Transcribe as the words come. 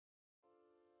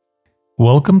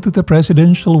Welcome to the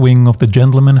presidential wing of the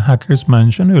Gentleman Hacker's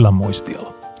Mansion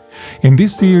Ylämuistiolla. In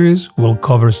this series, we'll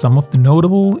cover some of the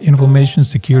notable information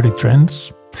security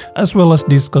trends, as well as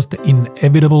discuss the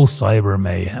inevitable cyber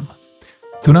mayhem.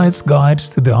 Tonight's guides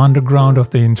to the underground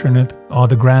of the internet are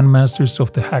the grandmasters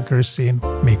of the hacker scene,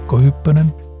 Mikko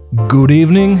Hyppönen. Good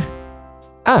evening.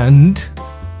 And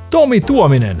Tomi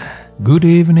Tuominen. Good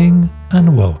evening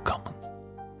and welcome.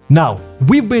 Now,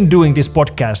 we've been doing this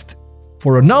podcast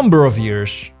for a number of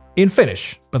years in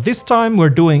Finnish, but this time we're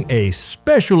doing a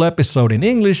special episode in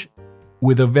English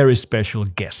with a very special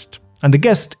guest. And the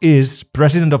guest is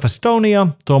President of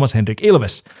Estonia, Toomas Hendrik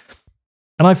Ilves.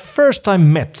 And I first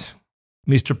time met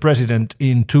Mr. President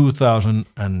in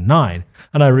 2009.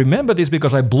 And I remember this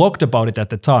because I blogged about it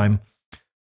at the time.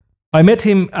 I met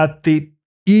him at the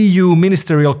EU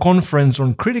Ministerial Conference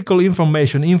on Critical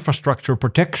Information Infrastructure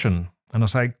Protection. And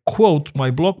as I quote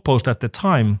my blog post at the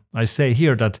time, I say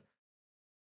here that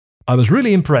I was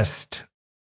really impressed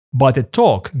by the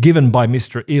talk given by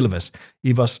Mr. Ilves.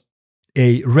 It was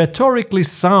a rhetorically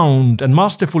sound and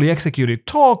masterfully executed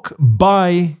talk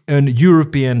by an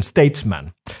European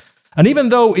statesman. And even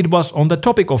though it was on the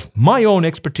topic of my own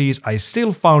expertise, I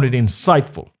still found it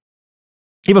insightful.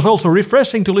 It was also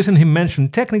refreshing to listen him mention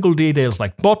technical details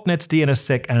like botnets,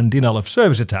 DNSSEC, and denial of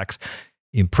service attacks.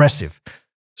 Impressive.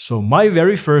 So my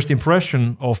very first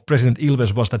impression of President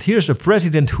Ilves was that here's a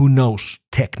president who knows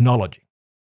technology.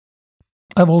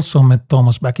 I've also met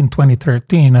Toomas back in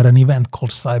 2013 at an event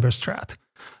called Cyberstrat.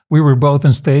 We were both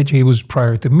on stage, he was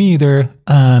prior to me there,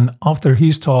 and after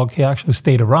his talk he actually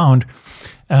stayed around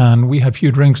and we had a few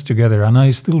drinks together, and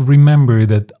I still remember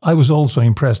that I was also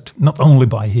impressed not only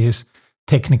by his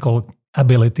technical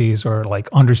abilities or like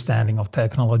understanding of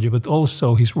technology, but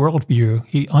also his worldview.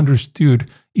 He understood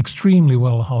extremely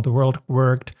well how the world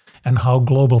worked and how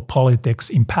global politics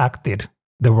impacted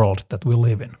the world that we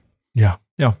live in. Yeah.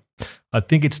 I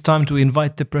think it's time to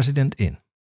invite the president in.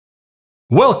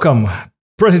 Welcome,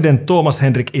 President Toomas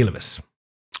Hendrik Ilves.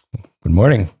 Good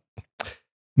morning.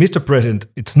 Mr. President,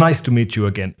 it's nice to meet you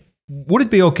again. Would it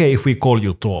be okay if we call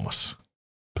you Toomas?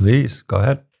 Please, go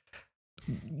ahead.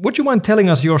 Would you mind telling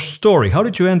us your story? How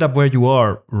did you end up where you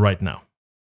are right now?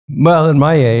 Well, at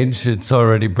my age, it's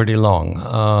already pretty long.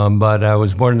 But I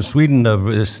was born in Sweden of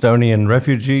Estonian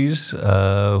refugees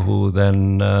who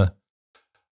then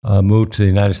moved to the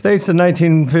United States in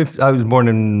 1950. I was born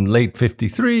in late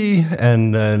 53,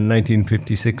 and in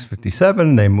 1956,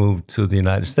 57, they moved to the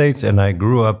United States, and I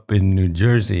grew up in New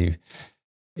Jersey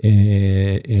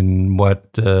in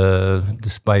what,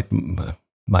 despite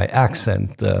my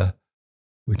accent,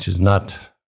 which is not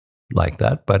like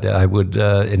that, but I would,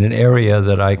 in an area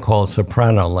that I call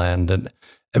Soprano Land, and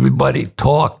everybody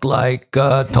talked like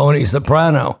Tony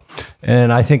Soprano,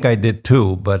 and I think I did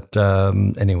too, but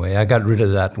anyway, I got rid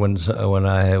of that when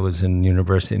I was in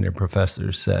university and the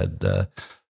professors said,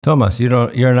 Toomas,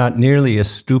 you're not nearly as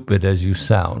stupid as you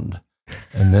sound.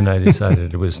 And then I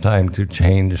decided it was time to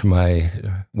change my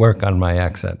work on my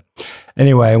accent.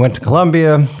 Anyway, I went to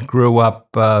Columbia, grew up,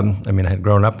 I had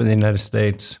grown up in the United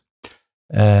States,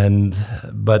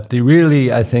 but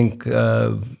I think,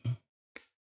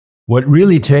 what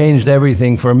really changed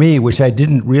everything for me, which I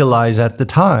didn't realize at the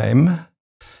time,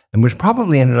 and which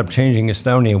probably ended up changing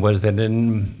Estonia, was that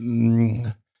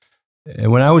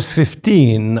when I was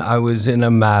 15, I was in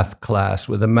a math class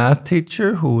with a math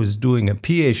teacher who was doing a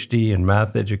PhD in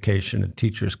math education at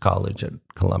Teachers College at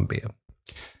Columbia.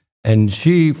 And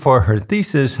she, for her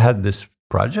thesis, had this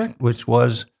project, which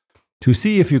was to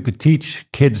see if you could teach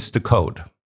kids to code.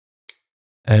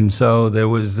 And so there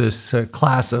was this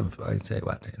class of, I'd say,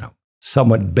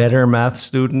 somewhat better math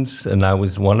students, and I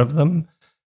was one of them.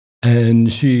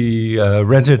 And she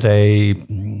rented a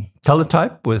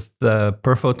teletype with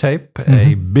perfo tape,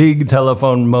 a big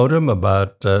telephone modem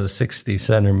about 60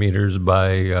 centimeters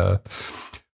by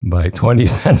 20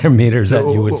 centimeters that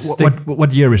you would stick.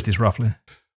 What year is this roughly?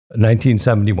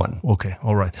 1971. Okay,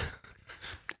 all right.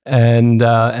 And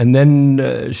then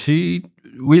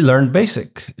we learned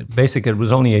BASIC. BASIC, it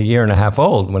was only a year and a half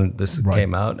old when this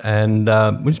came out, and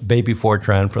which Baby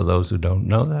Fortran, for those who don't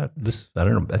know that. I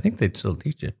don't know, I think they still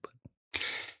teach it. But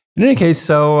in any case,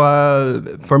 so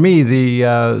for me,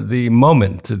 the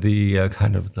moment,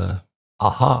 kind of the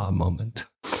aha moment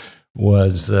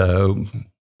was there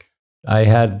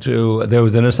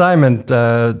was an assignment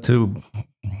to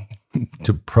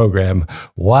program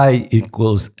y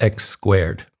equals x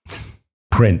squared,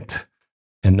 print.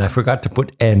 And I forgot to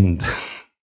put end.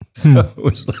 So it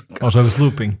was like... Also, it was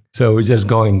looping. So it was just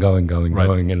going, and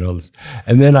all this.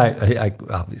 And then I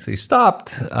obviously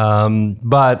stopped.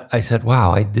 But I said,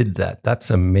 wow, I did that.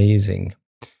 That's amazing.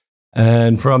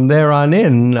 And from there on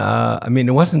in, I mean,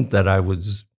 it wasn't that I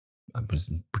was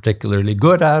particularly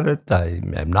good at it. I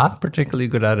am not particularly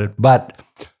good at it, but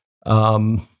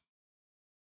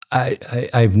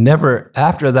I've never,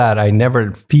 after that, I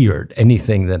never feared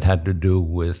anything that had to do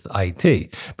with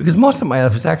IT, because most of my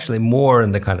life was actually more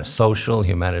in the kind of social,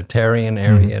 humanitarian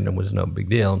area, and it was no big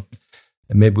deal.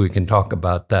 And maybe we can talk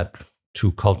about that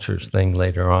two cultures thing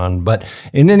later on. But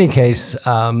in any case,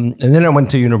 and then I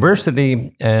went to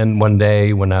university, and one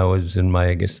day when I was in my,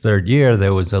 I guess, third year,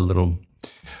 there was a little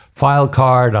file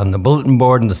card on the bulletin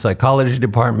board in the psychology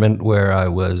department where I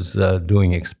was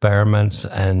doing experiments,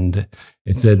 and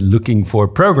it said looking for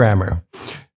programmer.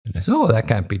 And I said, oh, that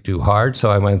can't be too hard. So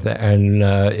I went there, and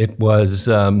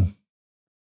the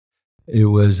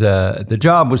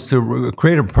job was to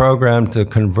create a program to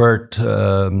convert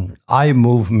eye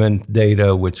movement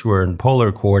data, which were in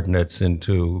polar coordinates,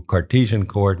 into Cartesian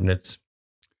coordinates.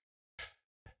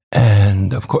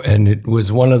 And of course, and it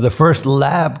was one of the first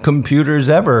lab computers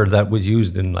ever that was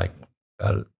used in like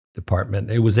a department.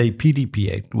 It was a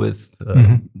PDP-8 with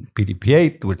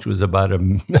PDP-8, which was about a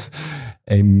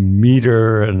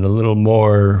meter and a little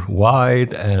more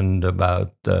wide, and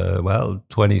about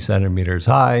 20 centimeters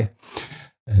high,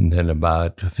 and then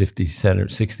about 60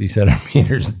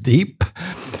 centimeters deep.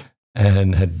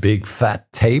 And had big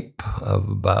fat tape of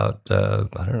about, I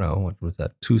don't know, what was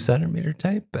that, 2 centimeter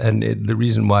tape? And the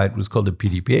reason why it was called a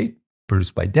PDP-8,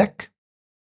 produced by DEC,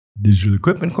 Digital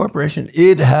Equipment Corporation,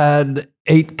 it had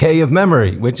 8K of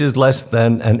memory, which is less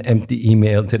than an empty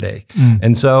email today.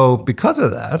 And so because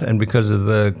of that, and because of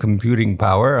the computing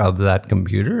power of that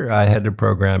computer, I had to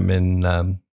program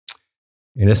in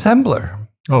assembler.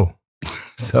 Oh.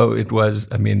 So it was,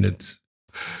 I mean, it's,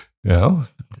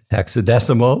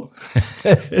 hexadecimal.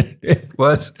 It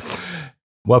was,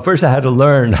 well, first I had to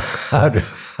learn how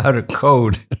to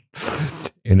code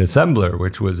in assembler,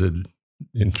 which was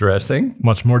interesting.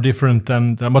 Much more difficult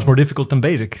than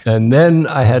BASIC. And then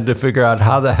I had to figure out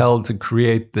how the hell to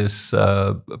create this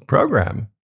program.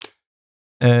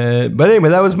 But anyway,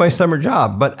 that was my summer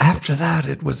job. But after that,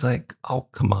 it was like, oh,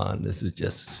 come on, this is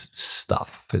just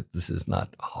stuff. This is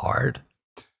not hard.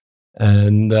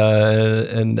 And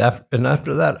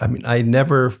after that, I mean, I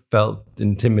never felt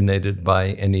intimidated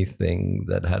by anything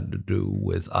that had to do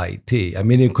with IT. I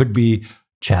mean, it could be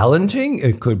challenging,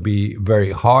 it could be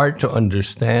very hard to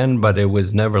understand, but it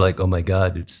was never like, oh my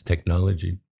God, it's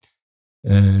technology.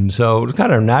 And so it was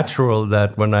kind of natural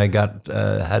that when I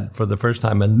had for the first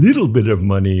time a little bit of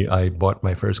money, I bought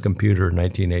my first computer in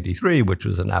 1983, which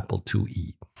was an Apple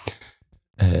IIe.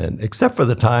 And except for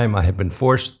the time I had been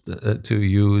forced to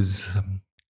use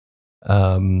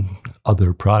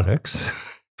other products,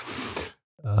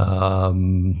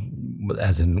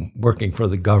 as in working for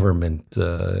the government,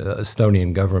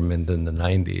 Estonian government in the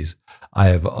 90s, I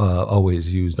have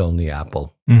always used only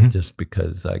Apple, just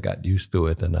because I got used to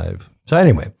it. So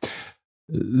anyway,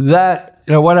 that,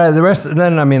 and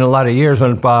then, I mean, a lot of years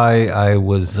went by. I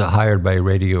was hired by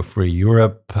Radio Free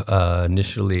Europe,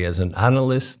 initially as an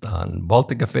analyst on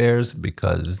Baltic affairs,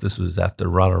 because this was after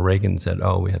Ronald Reagan said,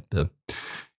 oh, we have to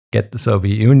get the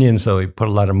Soviet Union. So he put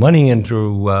a lot of money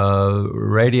into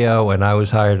radio, and I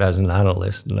was hired as an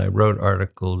analyst, and I wrote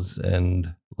articles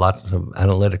and lots of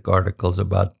analytic articles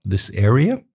about this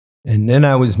area. And then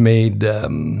I was made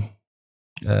the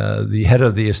head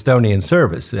of the Estonian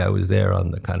service. I was there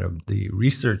on the kind of the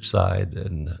research side,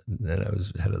 and then I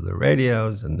was head of the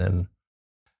radios, and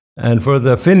for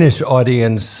the Finnish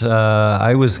audience,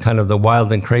 I was kind of the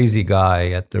wild and crazy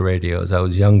guy at the radios. I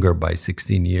was younger by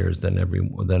 16 years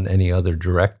than any other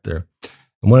director.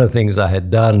 And one of the things I had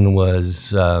done was,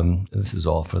 this is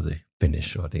all for the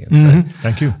Finnish audience.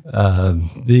 Thank you.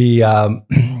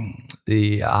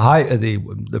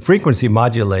 The frequency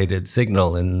modulated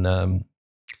signal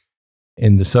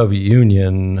in the Soviet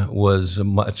Union was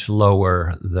much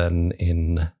lower than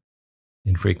in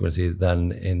frequency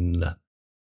than in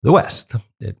the West.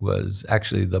 It was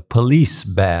actually the police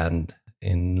band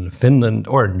in Finland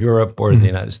or in Europe or in the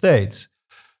United States,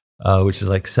 which is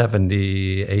like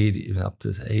 70, 80, up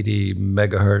to 80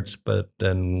 megahertz, but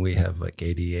then we have like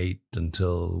 88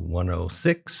 until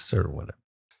 106 or whatever.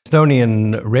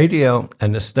 Estonian radio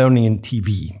and Estonian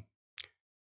TV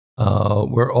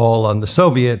were all on the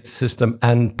Soviet system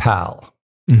and PAL,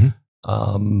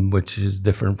 which is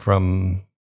different from,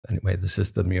 anyway, the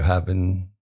system you have in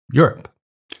Europe.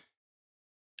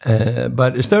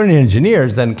 But Estonian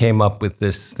engineers then came up with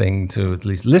this thing to at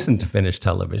least listen to Finnish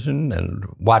television and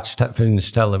watch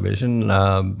Finnish television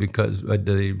because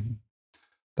in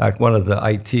fact, one of the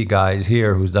IT guys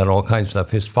here who's done all kinds of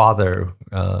stuff, his father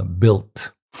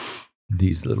built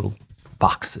these little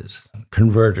boxes,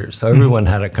 converters. So everyone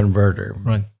had a converter.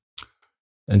 Right.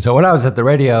 And so when I was at the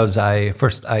radios, I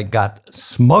got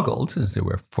smuggled, since they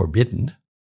were forbidden,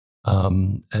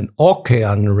 an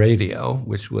Okean radio,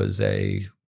 which was a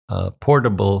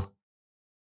portable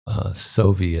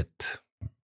Soviet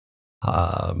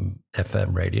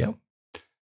FM radio.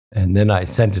 And then I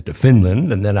sent it to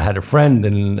Finland, and then I had a friend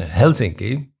in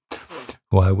Helsinki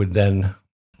who I would then,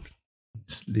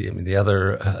 the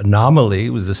other anomaly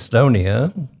was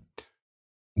Estonia,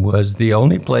 was the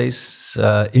only place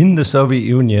in the Soviet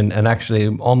Union, and actually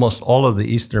almost all of the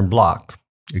Eastern Bloc,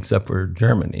 except for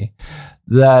Germany,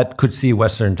 that could see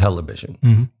Western television.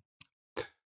 Mm-hmm.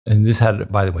 And this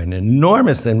had, by the way, an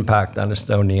enormous impact on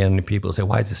Estonia. And people say,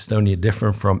 why is Estonia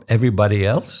different from everybody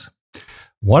else?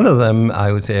 One of them,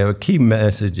 I would say, a key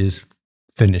message is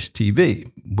Finnish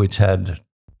TV, which had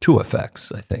two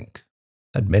effects, I think.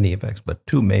 Had many effects, but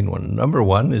two main ones. Number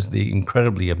one is the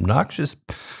incredibly obnoxious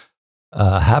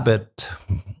habit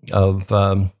of,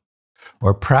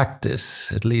 or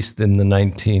practice, at least in the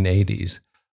 1980s,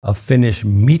 of Finnish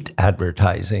meat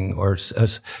advertising, or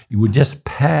you would just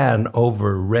pan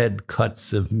over red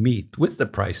cuts of meat with the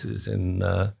prices in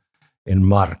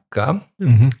markka.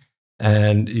 Mm-hmm.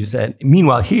 And you said,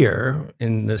 meanwhile, here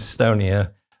in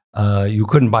Estonia, you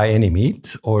couldn't buy any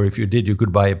meat, or if you did, you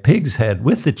could buy a pig's head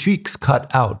with the cheeks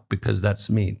cut out because that's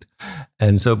meat.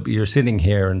 And so you're sitting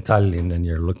here in Tallinn and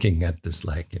you're looking at this,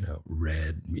 like,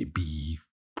 red beef,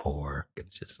 pork.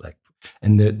 It's just like,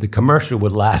 and the commercial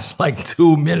would last like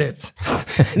 2 minutes,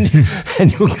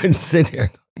 and you can sit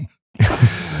here.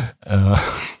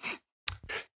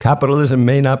 Capitalism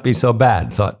may not be so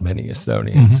bad, thought many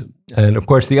Estonians. Mm-hmm. And of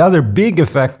course, the other big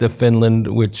effect of Finland,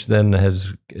 which then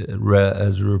has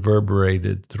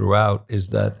reverberated throughout, is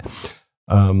that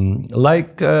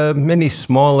like many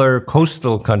smaller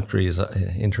coastal countries,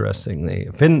 interestingly,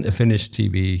 Finnish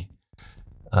TV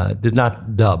did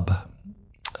not dub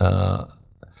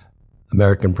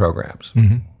American programs,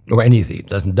 mm-hmm. or anything. It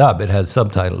doesn't dub, it has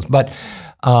subtitles. But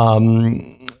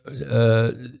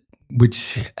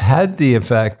which had the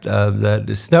effect of that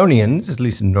Estonians, at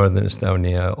least in northern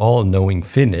Estonia, all knowing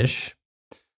Finnish,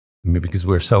 because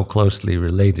we're so closely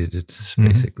related, it's mm-hmm.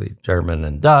 basically German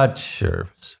and Dutch, or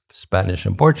Spanish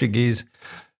and Portuguese.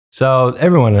 So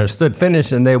everyone understood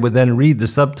Finnish, and they would then read the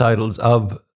subtitles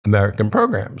of American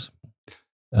programs.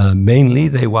 Mainly,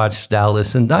 they watched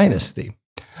Dallas and Dynasty,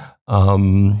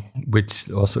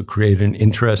 which also created an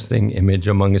interesting image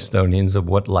among Estonians of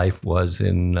what life was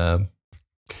in the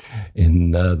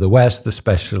West,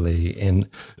 especially in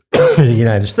the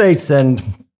United States, and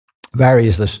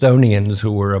various Estonians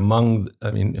who were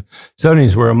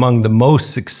Estonians were among the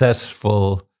most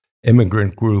successful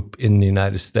immigrant group in the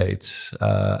United States.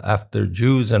 After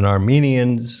Jews and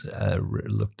Armenians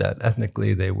looked at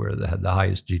ethnically, they had the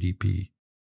highest GDP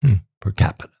per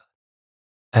capita.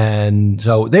 And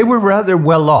so they were rather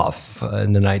well off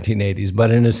in the 1980s. But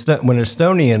when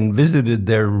Estonian visited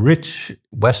their rich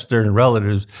Western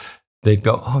relatives, they'd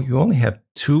go, "Oh, you only have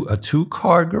a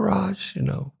two-car garage?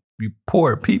 You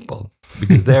poor people."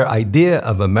 Because their idea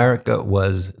of America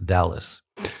was Dallas.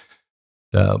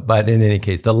 But in any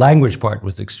case, the language part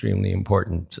was extremely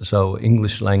important. So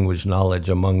English language knowledge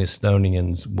among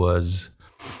Estonians was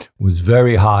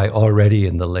very high already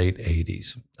in the late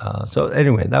 80s. So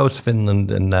anyway, that was Finland,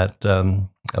 and that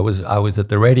I was at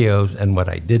the radios, and what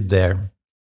I did there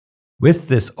with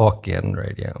this Okean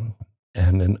radio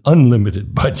and an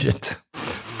unlimited budget,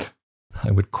 I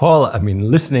would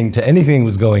listening to anything that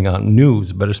was going on,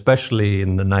 news, but especially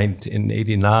in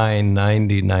 89,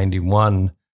 90,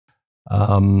 91,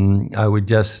 I would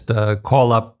just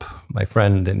call up my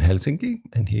friend in Helsinki,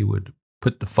 and he would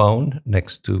put the phone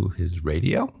next to his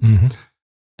radio, mm-hmm.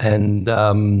 and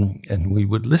we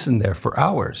would listen there for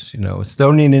hours.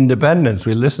 Estonian independence.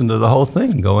 We listened to the whole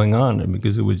thing going on, and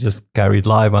because it was just carried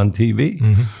live on TV,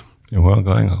 mm-hmm. and we're all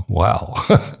going, "Wow!"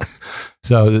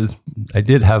 So I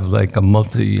did have like a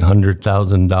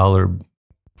multi-$100,000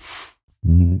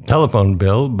 telephone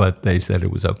bill, but they said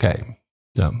it was okay.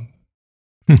 So.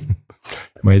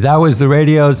 Anyway, that was the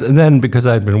radios. And then because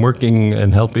I'd been working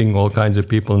and helping all kinds of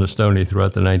people in Estonia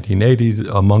throughout the 1980s,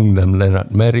 among them Lennart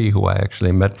Meri, who I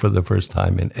actually met for the first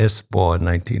time in Espoo in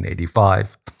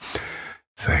 1985.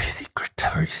 Very secret,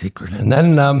 very secret.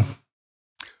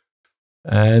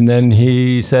 And then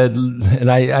he said,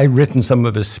 and I'd written some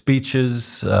of his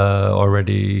speeches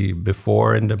already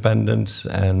before independence,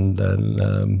 and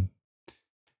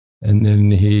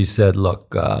then he said,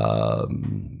 "Look,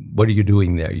 what are you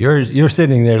doing there? You're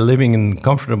sitting there living in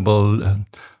comfortable,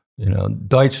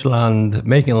 Deutschland,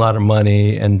 making a lot of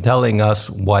money, and telling us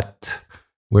what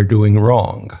we're doing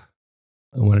wrong.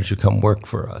 why don't you come work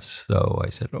for us? So I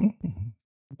said, oh,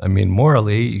 I mean,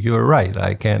 morally, you're right.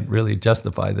 I can't really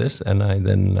justify this. And I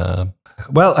then,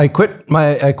 I quit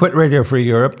Radio Free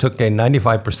Europe, took a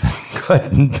 95%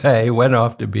 cut in pay, went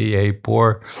off to be a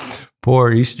poor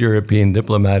East European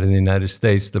diplomat in the United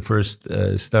States, the first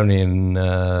Estonian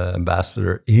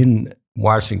ambassador in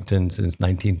Washington since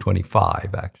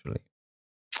 1925, actually.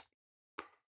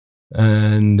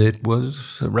 And it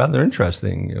was rather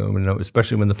interesting,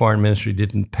 especially when the foreign ministry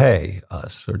didn't pay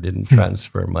us or didn't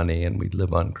transfer money, and we'd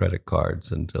live on credit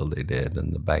cards until they did,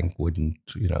 and the bank wouldn't,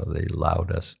 they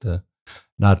allowed us to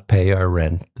not pay our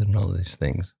rent and all these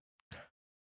things.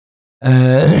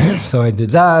 So I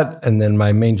did that, and then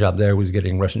my main job there was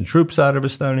getting Russian troops out of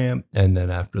Estonia. And then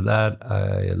after that,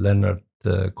 Lennart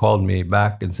called me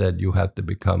back and said, you have to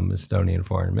become Estonian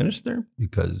foreign minister,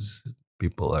 because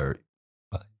people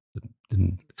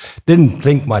didn't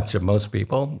think much of most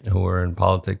people who were in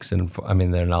politics and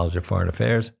their knowledge of foreign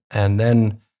affairs. And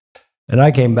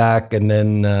I came back, and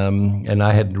then and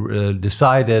I had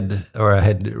decided, or I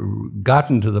had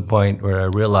gotten to the point where I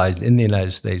realized in the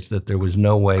United States that there was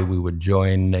no way we would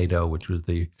join NATO, which was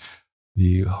the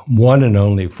one and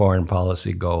only foreign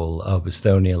policy goal of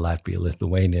Estonia, Latvia,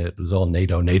 Lithuania. It was all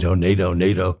NATO, NATO, NATO,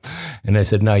 NATO. And I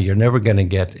said, no, you're never going to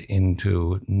get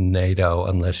into NATO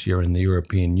unless you're in the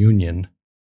European Union.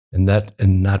 And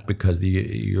not because the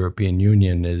European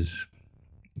Union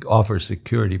offers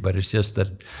security, but it's just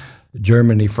that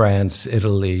Germany, France,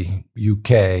 Italy,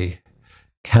 UK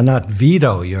cannot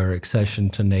veto your accession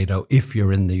to NATO if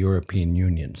you're in the European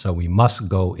Union. So we must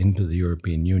go into the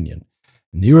European Union.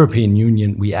 In the European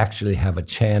Union, we actually have a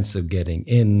chance of getting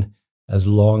in as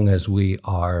long as we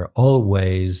are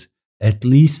always at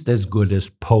least as good as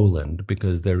Poland,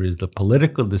 because there is the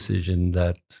political decision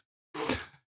that,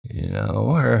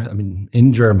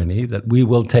 in Germany, that we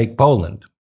will take Poland.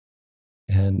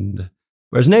 And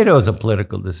whereas NATO is a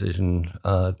political decision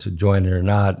to join it or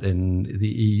not. In the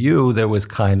EU, there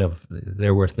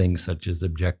were things such as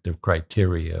objective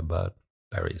criteria about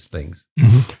various things.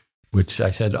 Mm-hmm. Which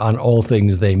I said, on all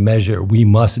things they measure, we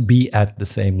must be at the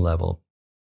same level.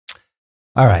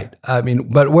 All right. But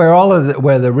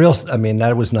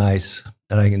that was nice.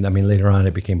 And later on I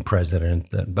became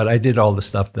president. But I did all the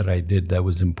stuff that I did that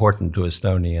was important to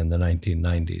Estonia in the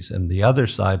 1990s. And the other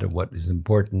side of what is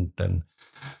important, and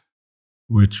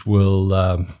which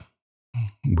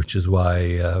is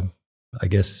why I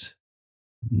guess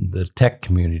the tech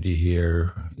community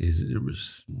here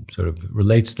sort of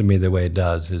relates to me the way it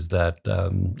does, is that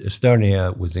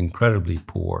Estonia was incredibly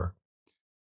poor,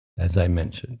 as I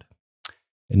mentioned.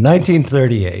 In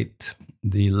 1938,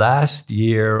 the last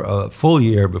year, full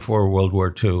year before World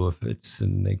War II, if it's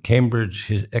in the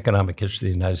Cambridge Economic History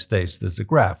of the United States, there's a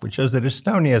graph which shows that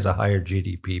Estonia has a higher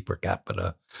GDP per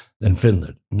capita than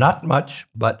Finland. Not much,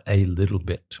 but a little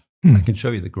bit. I can show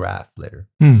you the graph later.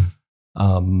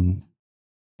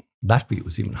 Latvia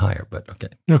was even higher, but okay.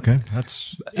 Okay,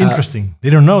 that's interesting.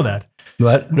 They don't know that.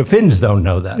 But the Finns don't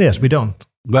know that. Yes, we don't.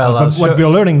 Well, what we're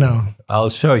learning now. I'll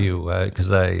show you,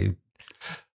 because I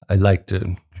like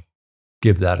to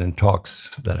give that in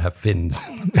talks that have Finns.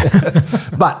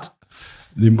 But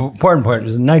the important point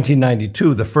is in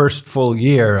 1992, the first full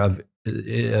year of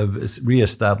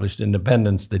reestablished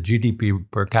independence, the GDP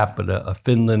per capita of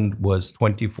Finland was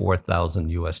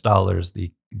 $24,000.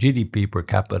 The GDP per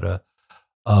capita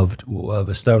of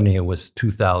Estonia was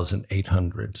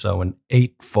 2,800. So an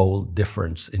 8-fold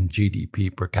difference in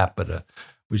GDP per capita,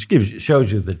 which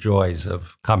shows you the joys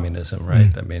of communism,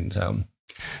 right?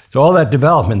 So all that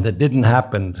development that didn't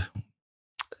happen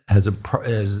as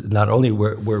not only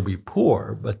were we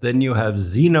poor, but then you have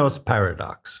Zeno's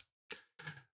paradox,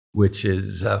 which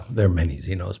is, there are many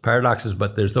Zeno's paradoxes,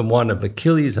 but there's the one of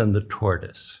Achilles and the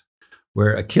tortoise,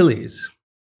 where Achilles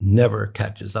never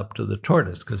catches up to the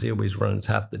tortoise because he always runs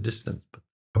half the distance, but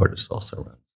the tortoise also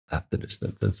runs half the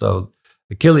distance. And so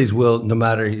Achilles will, no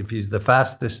matter if he's the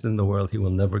fastest in the world, he will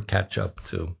never catch up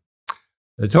to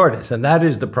the tortoise. And that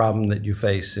is the problem that you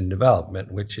face in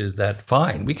development, which is that,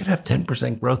 fine, we could have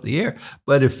 10% growth a year,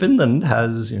 but if Finland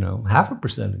has,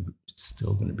 0.5%, it's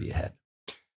still going to be ahead.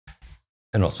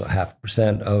 And also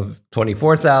 0.5% of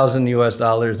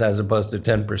 $24,000 as opposed to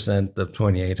 10% of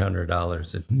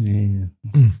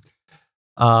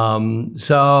 $2,800.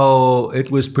 So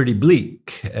it was pretty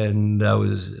bleak, and I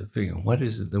was figuring, what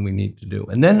is it that we need to do?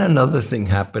 And then another thing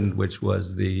happened, which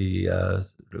was that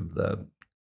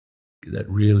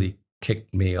really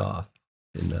kicked me off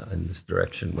in this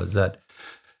direction, was that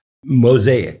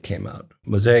Mosaic came out.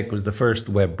 Mosaic was the first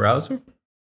web browser.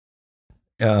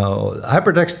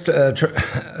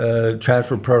 Hypertext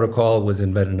transfer protocol was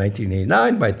invented in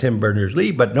 1989 by Tim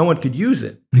Berners-Lee, but no one could use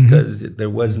it because there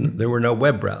were no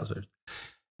web browsers.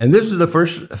 And this was the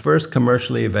first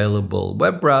commercially available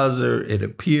web browser. It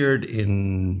appeared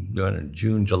in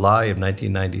June, July of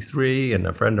 1993, and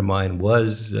a friend of mine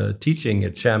was teaching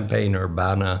at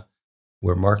Champaign-Urbana,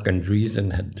 where Marc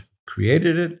Andreessen had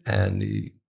created it, and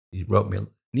he wrote me an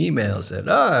email, said,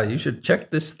 you should check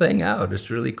this thing out.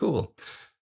 It's really cool.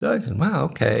 So I said, wow,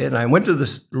 okay. And I went to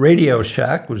this Radio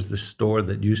Shack, which was the store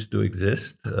that used to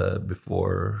exist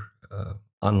before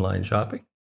online shopping.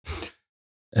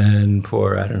 And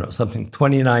for, I don't know, something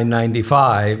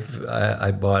 $29.95,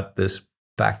 I bought this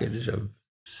package of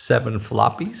 7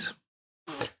 floppies.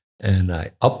 And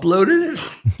I uploaded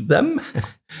them.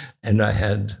 And I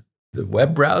had the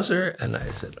web browser. And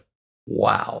I said,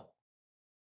 wow,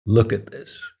 look at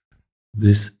this.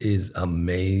 This is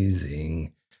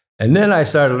amazing. And then I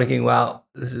started looking, wow,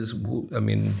 this is,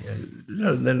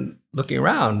 then looking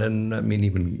around, and I mean,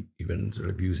 even sort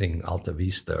of using Alta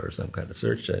Vista or some kind of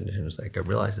search engine, it was like, I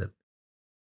realized that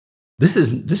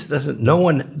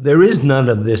there is none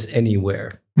of this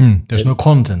anywhere. There's no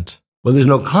content. Well, there's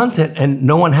no content, and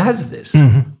no one has this.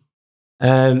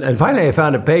 And finally, I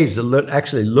found a page that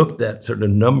actually looked at sort of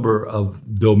number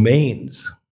of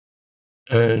domains,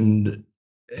 and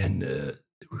there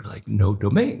were like no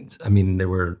domains. I mean, there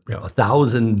were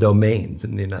 1,000 domains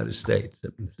in the United States.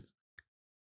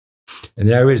 And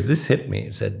this hit me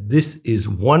and said, this is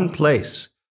one place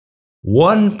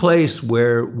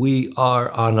where we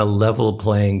are on a level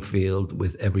playing field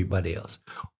with everybody else.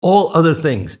 All other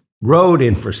things, road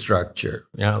infrastructure,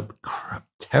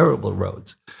 terrible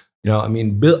roads,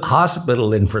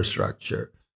 hospital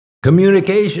infrastructure,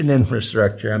 communication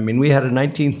infrastructure. I mean, we had a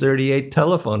 1938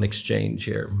 telephone exchange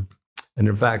here. And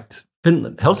in fact,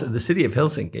 Finland, the city of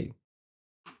Helsinki,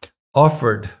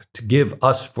 offered to give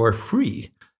us for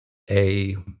free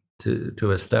to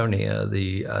Estonia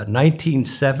the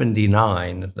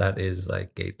 1979, that is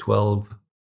like a 12,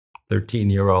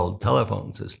 13-year-old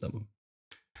telephone system.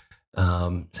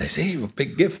 So I say, a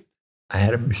big gift. I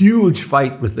had a huge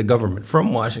fight with the government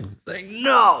from Washington saying,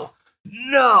 no.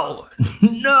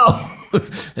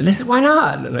 And they said, why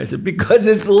not? And I said, because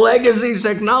it's legacy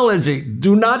technology.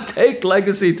 Do not take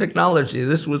legacy technology.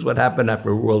 This was what happened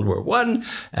after World War I,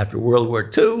 after World War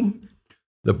II.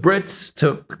 The Brits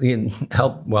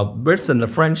Brits and the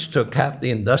French took half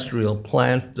the industrial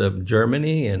plant of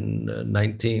Germany in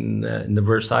the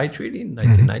Versailles Treaty in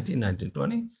 1919,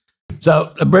 1920.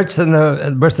 So the Brits and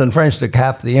the French took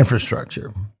half the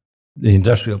infrastructure, the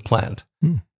industrial plant.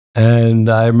 And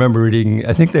I remember reading,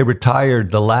 I think they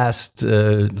retired the last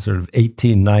sort of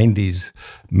 1890s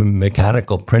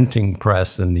mechanical printing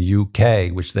press in the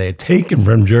UK, which they had taken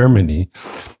from Germany,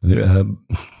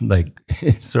 like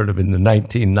sort of in the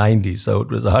 1990s. So it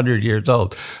was 100 years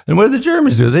old. And what did the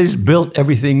Germans do? They just built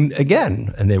everything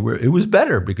again. And it was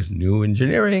better because new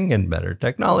engineering and better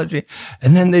technology.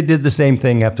 And then they did the same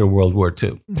thing after World War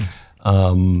II.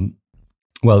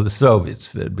 Well, the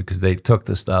Soviets did because they took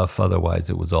the stuff, otherwise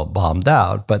it was all bombed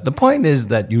out. But the point is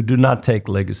that you do not take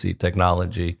legacy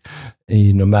technology,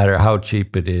 no matter how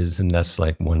cheap it is, and that's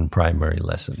like one primary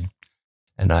lesson.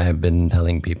 And I have been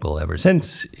telling people ever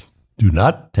since, do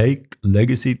not take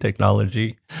legacy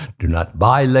technology, do not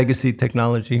buy legacy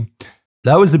technology.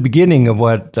 That was the beginning of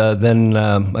what I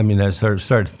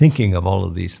started thinking of all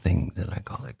of these things, and I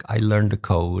go like, I learned to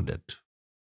code at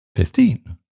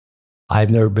 15. I've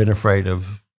never been afraid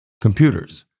of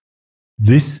computers.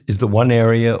 This is the one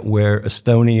area where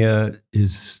Estonia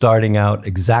is starting out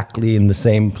exactly in the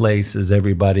same place as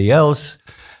everybody else.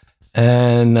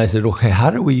 And I said, okay, how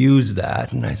do we use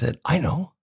that? And I said, I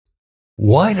know.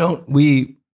 Why don't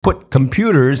we put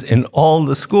computers in all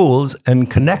the schools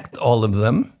and connect all of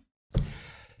them?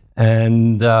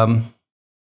 And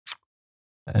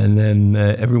then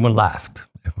everyone laughed.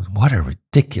 It was, what a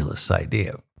ridiculous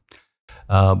idea.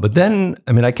 But then,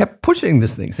 I kept pushing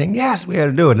this thing, saying, yes, we got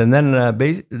to do it. And then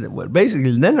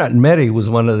basically, Lennart Meri was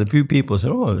one of the few people who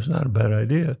said, oh, it's not a bad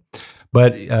idea.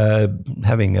 But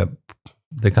having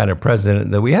the kind of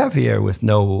president that we have here with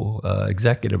no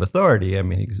executive authority,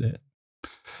 and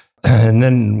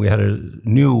then we had a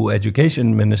new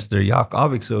education minister, Jaak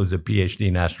Aaviksoo, who's a PhD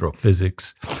in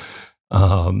astrophysics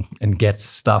and gets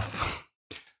stuff.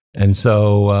 And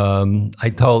so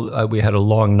we had a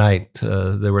long night.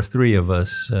 There were 3 of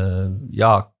us,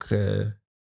 Jaak,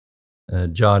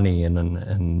 Johnny,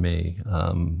 and me.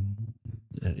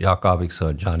 Jaak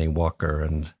Aaviksoo, Johnny Walker,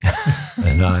 and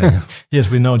I. Yes,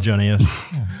 we know Johnny, yes.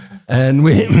 And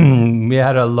we we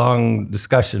had a long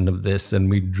discussion of this, and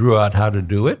we drew out how to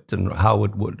do it and how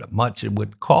much it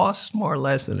would cost, more or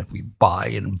less, and if we buy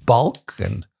in bulk.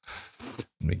 And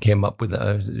we came up with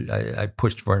I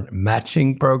pushed for a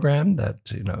matching program that,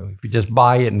 if you just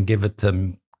buy it and give it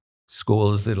to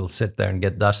schools, it'll sit there and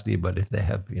get dusty. But if they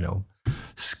have,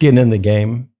 skin in the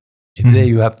game, if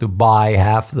you have to pay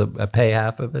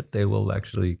half of it, they will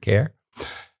actually care.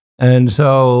 And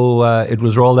so it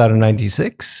was rolled out in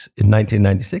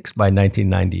 1996. By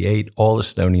 1998, all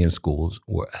Estonian schools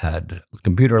had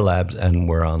computer labs and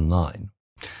were online.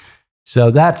 So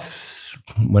that's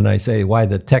when I say why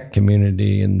the tech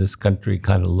community in this country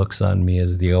kind of looks on me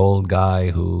as the old guy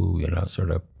who,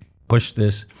 sort of pushed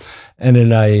this. And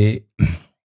then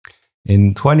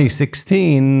in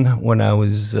 2016, when I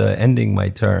was ending my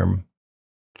term,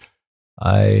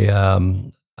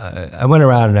 I went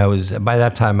around and by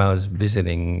that time I was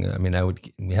visiting. I mean,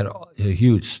 we had a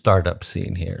huge startup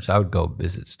scene here, so I would go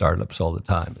visit startups all the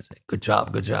time and say, "Good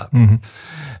job, good job." Mm-hmm.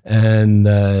 And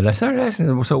I started asking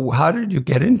them, "So how did you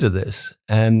get into this?"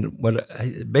 And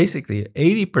basically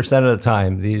 80% of the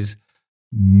time, these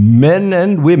men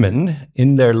and women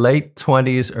in their late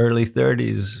 20s, early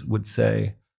 30s would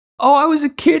say, "Oh, I was a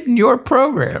kid in your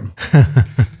program."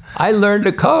 I learned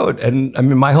to code. And I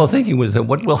mean, my whole thinking was that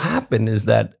what will happen is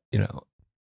that,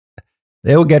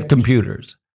 they will get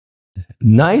computers.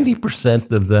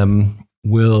 90% of them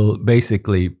will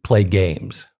basically play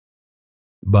games,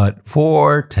 but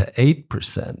 4 to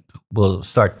 8% will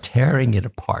start tearing it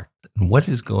apart. And what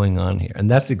is going on here? And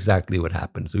that's exactly what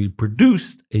happened. So we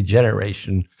produced a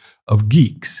generation of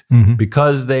geeks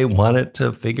because they wanted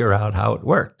to figure out how it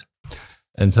worked.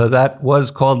 And so that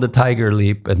was called the Tiger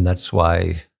Leap. And that's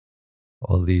why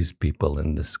all these people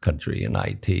in this country in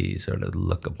IT sort of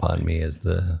look upon me as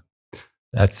that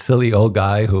silly old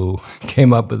guy who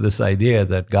came up with this idea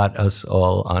that got us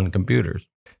all on computers.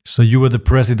 So you were the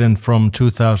president from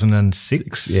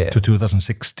 2006 to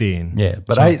 2016. Yeah,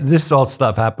 but this all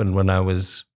stuff happened when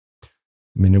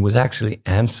it was actually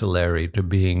ancillary to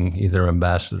being either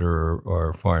ambassador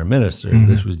or foreign minister.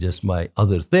 This was just my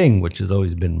other thing, which has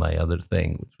always been my other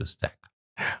thing, which was tech.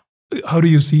 How do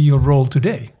you see your role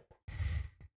today?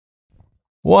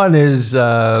 One is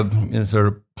sort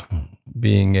of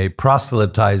being a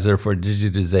proselytizer for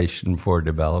digitization for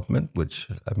development, which,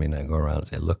 I go around and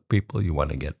say, look, people, you want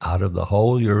to get out of the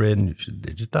hole you're in, you should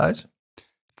digitize.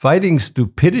 Fighting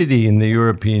stupidity in the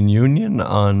European Union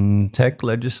on tech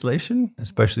legislation,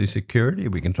 especially security.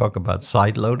 We can talk about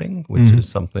sideloading, which is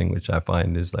something which I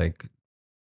find is a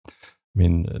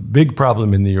big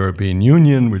problem in the European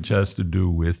Union, which has to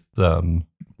do with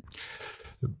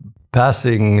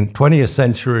passing 20th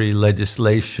century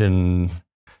legislation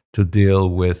to deal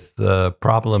with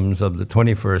problems of the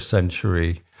 21st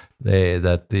century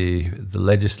that the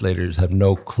legislators have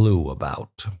no clue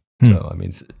about. So,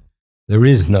 there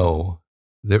is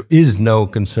no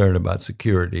concern about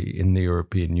security in the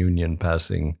European Union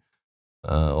passing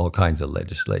all kinds of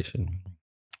legislation.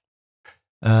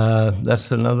 That's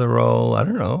another role. I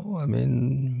don't know.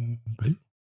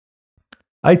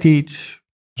 I teach.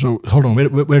 So hold on,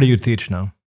 where do you teach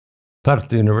now?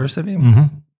 Tartu University.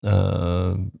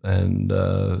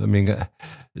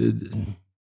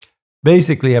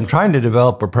 Basically, I'm trying to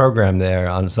develop a program there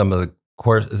on some of the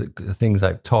things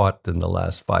I've taught in the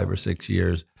last 5 or 6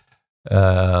 years.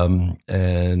 And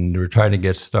we're trying to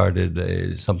get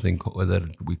started something that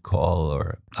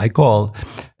I call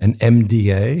an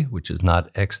MDA, which is not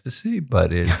ecstasy,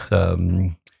 but it's a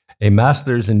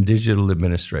Master's in Digital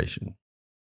Administration.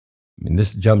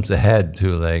 This jumps ahead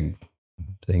to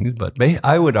things, but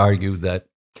I would argue that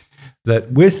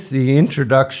with the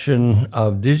introduction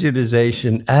of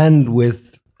digitization and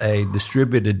with a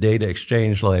distributed data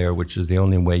exchange layer, which is the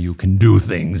only way you can do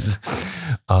things,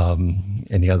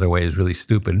 any other way is really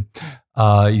stupid.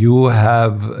 You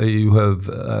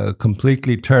have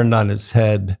completely turned on its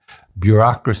head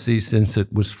bureaucracy since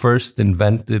it was first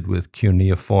invented with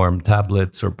cuneiform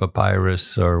tablets or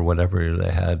papyrus or whatever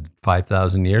they had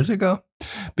 5,000 years ago.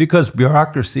 Because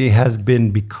bureaucracy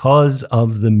because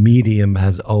of the medium,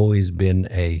 has always been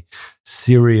a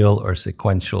serial or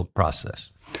sequential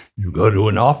process. You go to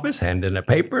an office, hand in a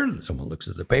paper, someone looks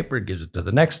at the paper, gives it to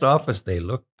the next office, they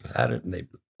look at it and they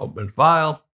open the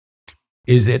file.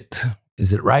 Is it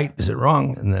right? Is it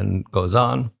wrong? And then it goes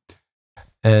on.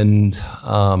 And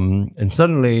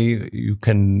suddenly you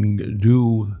can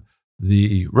do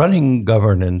the running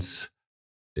governance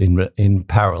in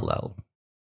parallel.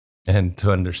 And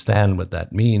to understand what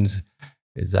that means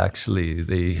is actually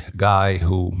the guy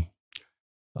who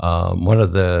one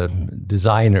of the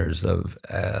designers of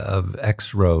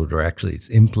X-Road, or actually its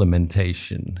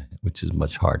implementation, which is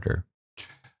much harder.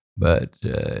 But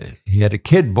he had a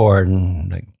kid born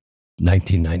like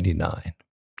 1999.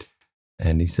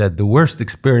 And he said the worst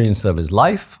experience of his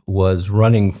life was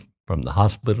running from the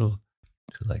hospital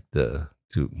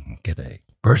to get a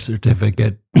birth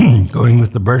certificate, going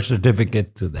with the birth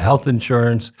certificate to the health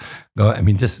insurance.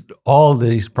 Just all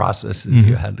these processes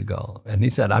you had to go. And he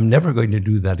said, I'm never going to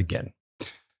do that again.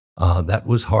 That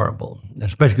was horrible,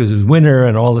 especially because it was winter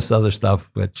and all this other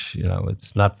stuff, which,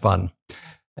 it's not fun.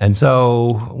 And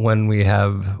so when we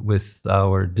have with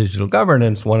our digital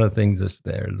governance, one of the things is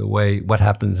there, what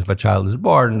happens if a child is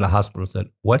born, the hospital said,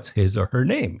 what's his or her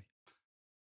name?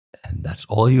 And that's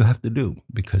all you have to do,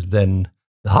 because then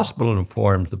the hospital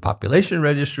informs the population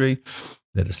registry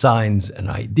that assigns an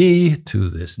ID to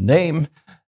this name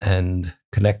and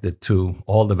connected to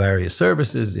all the various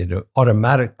services. It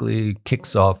automatically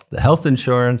kicks off the health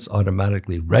insurance,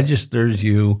 automatically registers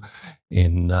you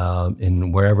in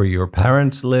wherever your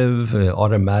parents live,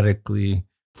 automatically,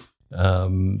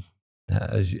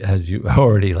 as you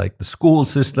already, like the school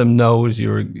system knows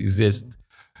you exist.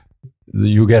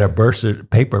 You get a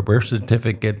paper birth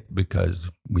certificate, because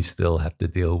we still have to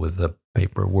deal with the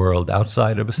paper world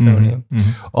outside of Estonia.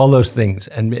 All those things.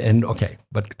 And okay,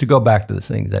 but to go back to the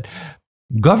things, that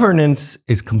governance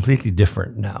is completely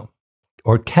different now,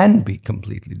 or can be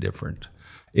completely different.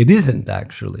 It isn't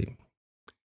actually.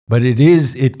 But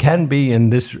it can be in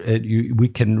this, we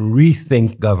can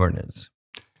rethink governance.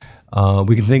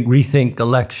 We can rethink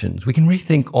elections. We can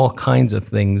rethink all kinds of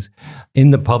things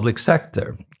in the public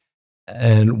sector.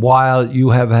 And while you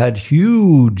have had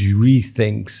huge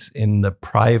rethinks in the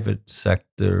private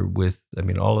sector with,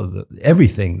 all of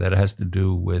everything that has to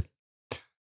do with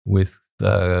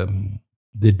the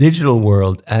digital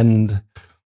world and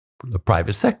the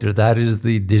private sector, that is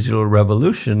the digital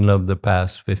revolution of the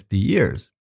past 50 years.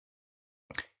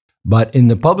 But in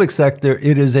the public sector,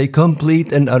 it is a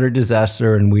complete and utter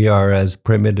disaster, and we are as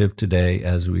primitive today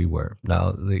as we were.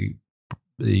 Now, the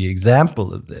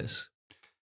example of this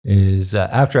is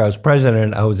after I was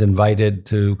president, I was invited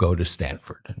to go to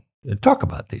Stanford and talk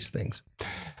about these things.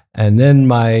 And then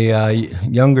my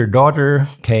younger daughter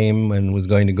came and was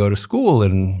going to go to school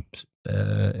in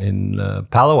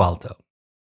Palo Alto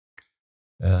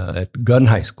at Gunn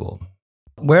High School.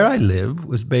 Where I live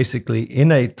was basically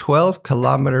in a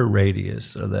 12-kilometer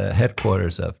radius of the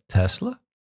headquarters of Tesla,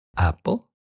 Apple,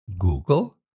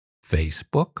 Google,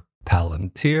 Facebook,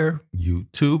 Palantir,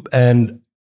 YouTube, and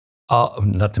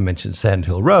not to mention Sand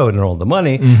Hill Road and all the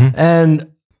money,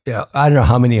 and I don't know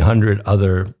how many hundred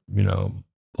other,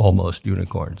 almost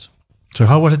unicorns. So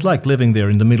how was it like living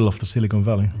there in the middle of the Silicon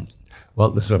Valley?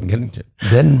 Well, this is what I'm getting to.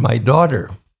 Then my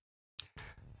daughter,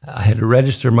 I had to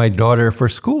register my daughter for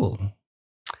school.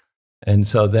 And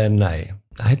so then I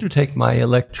had to take my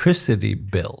electricity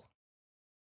bill,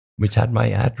 which had my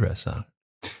address on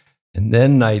it. And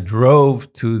then I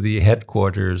drove to the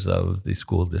headquarters of the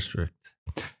school district.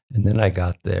 And then I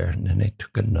got there, and then they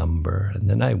took a number, and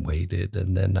then I waited,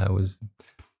 and then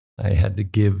I had to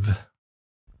give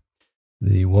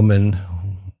the woman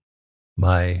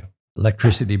my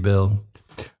electricity bill,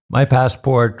 my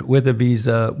passport with a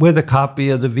visa, with a copy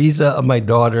of the visa of my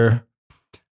daughter,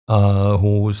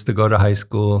 who was to go to high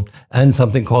school, and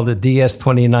something called a DS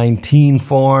 2019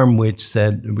 form, which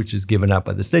is given out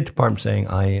by the State Department saying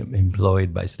I am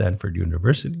employed by Stanford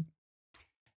University.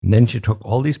 And then she took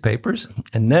all these papers,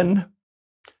 and then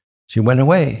she went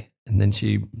away. And then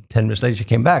 10 minutes later, she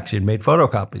came back. She had made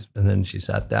photocopies. And then she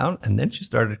sat down, and then she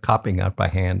started copying out by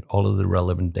hand all of the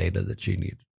relevant data that she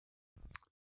needed.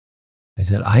 I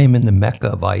said, I am in the Mecca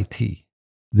of IT.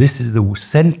 This is the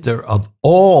center of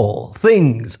all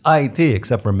things IT,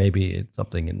 except for maybe it's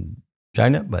something in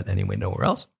China, but anyway, nowhere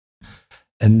else.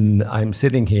 And I'm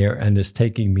sitting here, and it's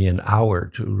taking me an hour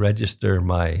to register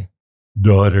my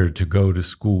daughter to go to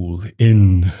school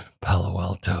in Palo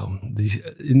Alto,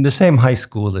 in the same high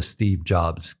school as Steve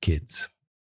Jobs' kids,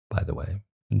 by the way,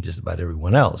 and just about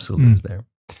everyone else who lives there.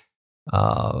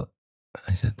 I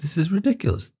said, this is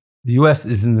ridiculous. The U.S.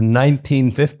 is in the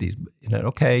 1950s.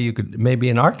 Okay, you could maybe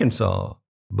in Arkansas,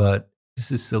 but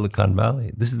this is Silicon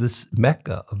Valley. This is the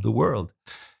Mecca of the world.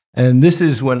 And this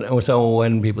is when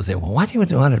people say, well, why do you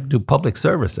want to do public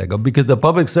service? I go, because the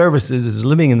public service is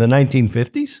living in the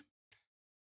 1950s.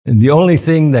 And the only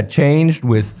thing that changed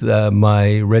with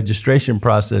my registration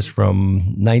process from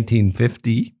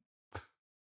 1950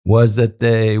 was that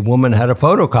a woman had a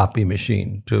photocopy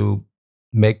machine to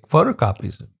make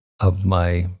photocopies of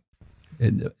my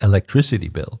electricity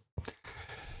bill.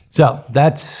 So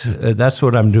that's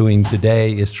what I'm doing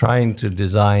today, is trying to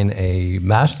design a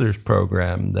master's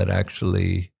program that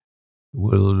actually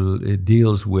it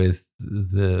deals with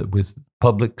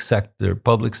public sector,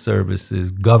 public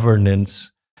services,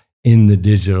 governance in the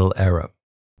digital era.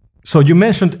 So you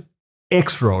mentioned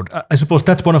X-Road. I suppose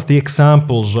that's one of the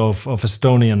examples of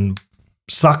Estonian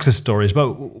success stories.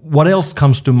 But what else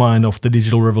comes to mind of the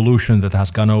digital revolution that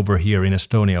has gone over here in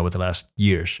Estonia over the last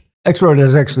years? X-Road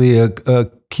is actually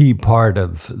a key part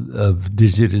of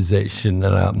digitization.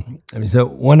 And so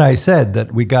when I said that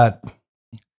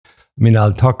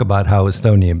I'll talk about how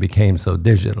Estonia became so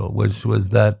digital, which was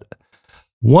that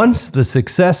once the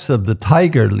success of the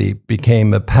Tiger Leap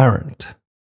became apparent,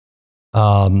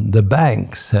 the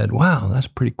bank said, wow, that's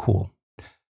pretty cool.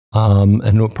 And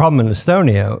the problem in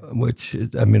Estonia,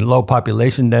 low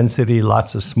population density,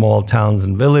 lots of small towns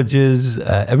and villages,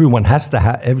 everyone has to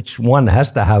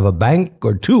have a bank,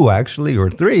 or two actually, or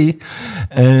three.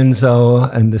 And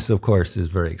this of course is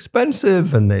very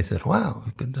expensive. And they said, wow,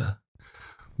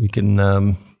 we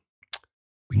can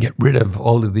get rid of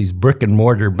all of these brick and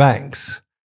mortar banks.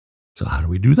 So how do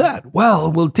we do that?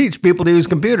 Well, we'll teach people to use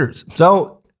computers.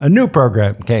 So a new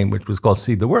program came, which was called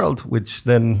See the World, which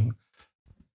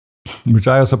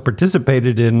I also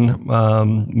participated in,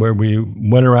 where we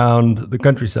went around the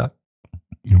countryside.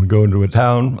 We go into a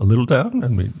little town,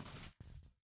 and we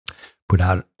put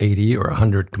out 80 or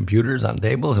 100 computers on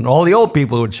tables, and all the old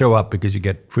people would show up because you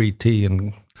get free tea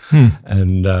and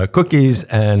cookies,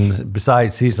 and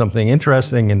besides see something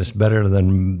interesting, and it's better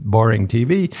than boring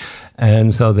TV.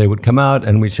 And so they would come out,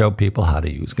 and we'd show people how to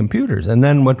use computers. And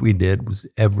then what we did was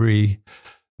every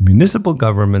municipal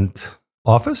government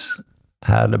office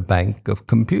had a bank of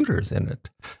computers in it,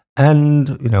 and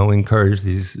encouraged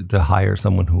these to hire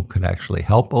someone who could actually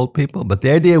help old people. But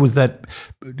the idea was that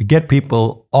to get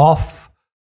people off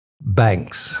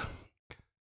banks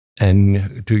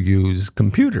and to use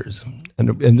computers.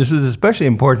 And this was especially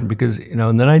important because, in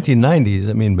the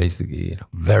 1990s, basically,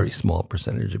 very small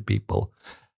percentage of people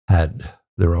had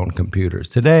their own computers.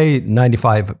 Today,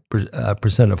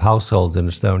 95% of households in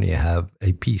Estonia have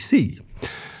a PC.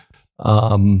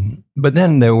 But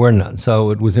then there were none. So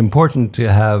it was important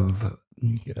to have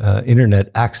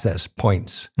internet access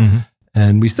points. Mm-hmm.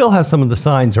 And we still have some of the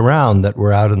signs around that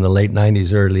were out in the late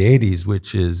 90s, early 80s,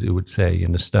 which is, it would say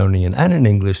in Estonian and in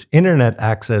English, internet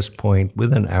access point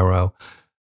with an arrow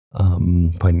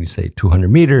pointing to, say, 200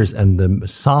 meters. And the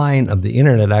sign of the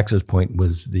internet access point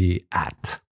was the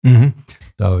 @ Mm-hmm.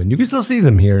 So, and you can still see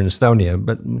them here in Estonia,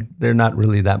 but they're not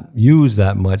really used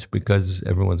that much because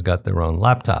everyone's got their own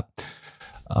laptop.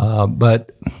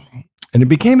 And it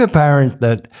became apparent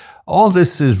that all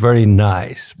this is very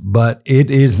nice, but it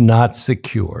is not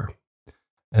secure.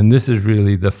 And this is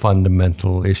really the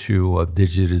fundamental issue of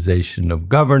digitization of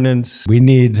governance. We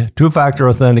need two-factor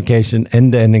authentication,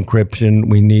 end-to-end encryption.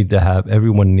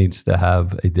 Everyone needs to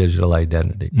have a digital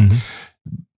identity. Mm-hmm.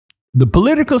 The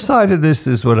political side of this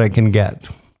is what I can get.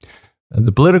 And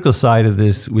the political side of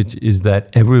this, which is that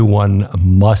everyone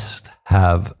must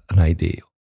have an ID.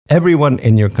 Everyone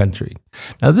in your country.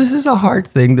 Now, this is a hard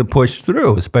thing to push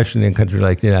through, especially in a country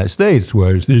like the United States,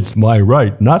 where it's my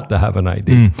right not to have an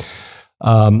ID.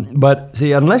 But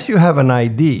see, unless you have an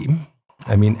ID,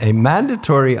 a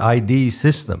mandatory ID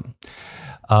system,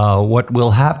 what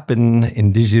will happen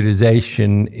in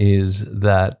digitization is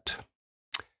that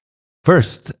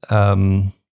first,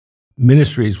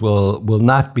 ministries will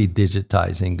not be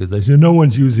digitizing because they say no one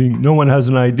has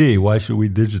an ID. Why should we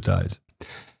digitize?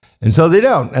 And so they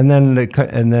don't. And then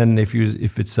if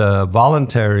it's a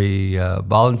voluntary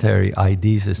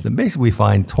ID system, basically we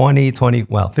find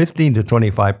 15 to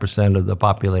 25% of the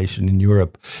population in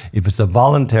Europe, if it's a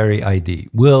voluntary ID,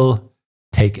 will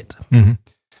take it. Mm-hmm.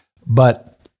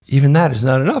 But even that is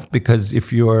not enough, because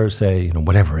if you're, say,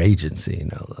 whatever agency,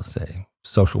 they'll say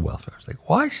social welfare. It's like,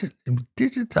 why should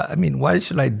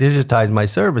I digitize my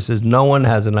services? No one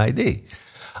has an ID.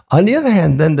 On the other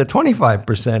hand, then the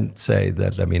 25% say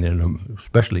that, in an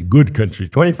especially good country,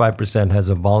 25% has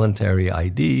a voluntary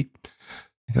ID.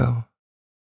 You go,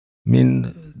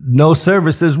 no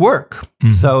services work.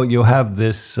 Mm-hmm. So you have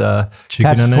this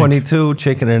catch-22,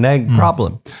 chicken and egg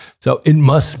problem. So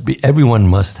everyone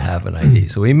must have an ID.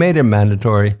 So we made it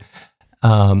mandatory.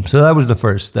 So that was the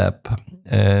first step,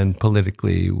 and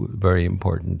politically very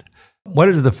important. What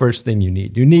is the first thing you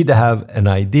need? You need to have an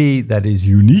ID that is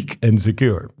unique and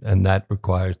secure, and that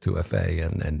requires 2FA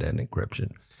and end-to-end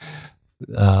encryption.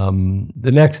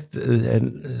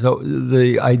 So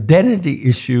the identity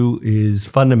issue is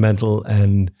fundamental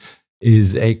and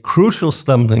is a crucial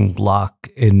stumbling block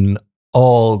in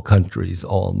all countries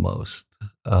almost.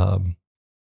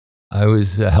 I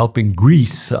was helping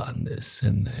Greece on this,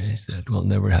 and they said, "We'll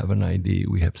never have an ID.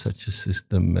 We have such a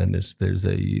system, and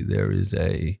there is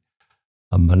a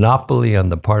monopoly on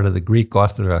the part of the Greek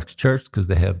Orthodox Church because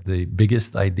they have the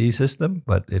biggest ID system,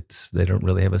 but they don't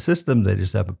really have a system. They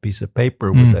just have a piece of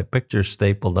paper with a picture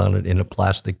stapled on it in a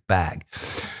plastic bag."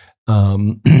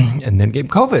 And then came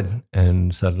COVID,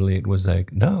 and suddenly it was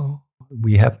like, no,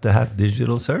 we have to have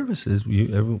digital services.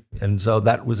 And so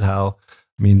that was how,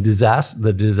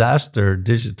 the disaster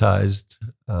digitized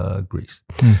Greece.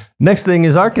 Next thing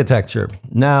is architecture.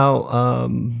 Now,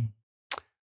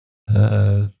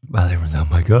 everyone's, oh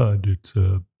my God, it's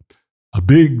a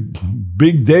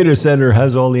big data center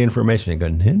has all the information. You go,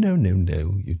 no,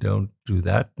 you don't do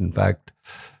that. In fact,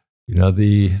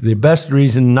 the best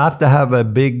reason not to have a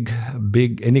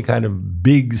any kind of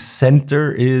big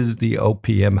center is the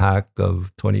OPM hack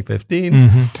of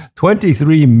 2015.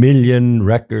 23 million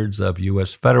records of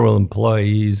U.S. federal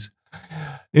employees,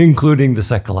 including the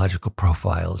psychological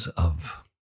profiles of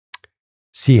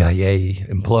CIA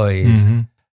employees,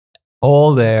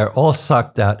 all there, all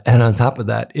sucked out. And on top of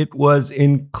that, it was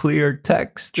in clear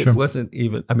text. Sure. It wasn't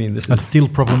even, That's still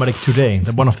problematic today.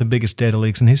 One of the biggest data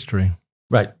leaks in history.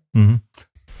 Right.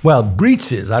 Well,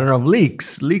 breaches. I don't know if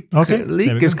leaks. Leak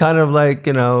is kind of like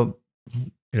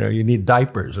you need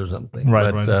diapers or something.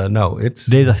 Right. But no, it's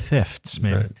data thefts,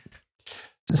 maybe. Right.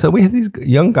 So we had these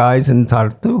young guys in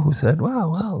Tartu who said,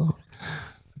 "Wow,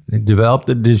 they developed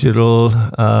a digital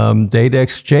data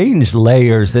exchange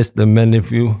layer system, and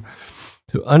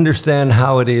to understand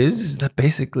how it is that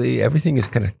basically everything is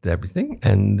connected to everything,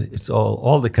 and it's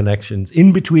all the connections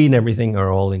in between everything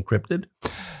are all encrypted."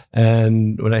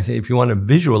 And when I say, if you want to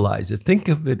visualize it, think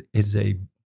of it as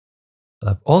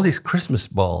all these Christmas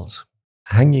balls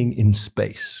hanging in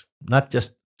space, not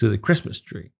just to the Christmas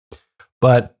tree,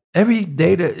 but every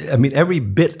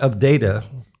bit of data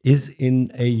is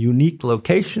in a unique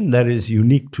location that is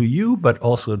unique to you, but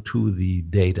also to the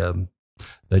datum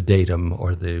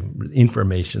or the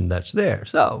information that's there.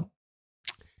 So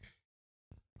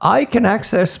I can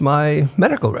access my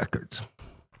medical records.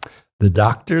 The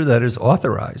doctor that is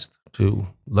authorized to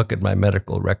look at my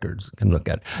medical records can look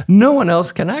at it. No one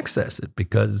else can access it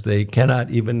because they cannot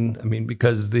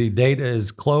because the data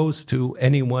is closed to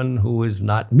anyone who is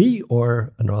not me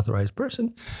or an authorized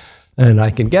person. And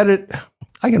I can get it.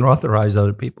 I can authorize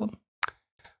other people.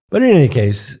 But in any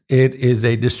case, it is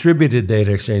a distributed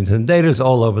data exchange, and data is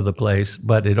all over the place,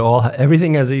 but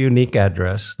everything has a unique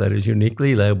address that is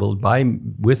uniquely labeled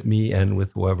with me and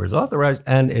with whoever is authorized,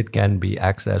 and it can be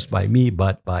accessed by me,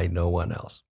 but by no one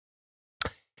else.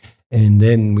 And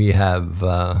then we have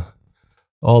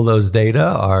all those data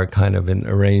are kind of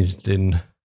arranged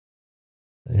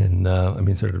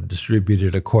sort of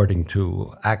distributed according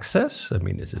to access.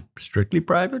 Is it strictly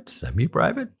private,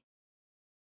 semi-private,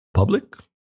 public?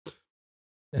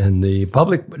 And the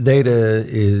public data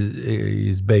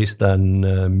is based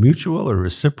on mutual or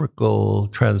reciprocal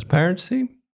transparency.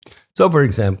 So, for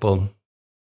example,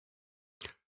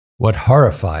 what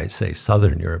horrifies, say,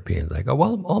 Southern Europeans, like, "Oh,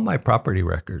 well, all my property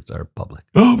records are public."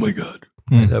 Oh, my God.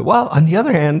 I said, well, on the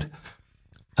other hand,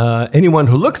 anyone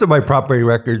who looks at my property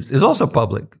records is also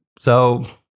public. So,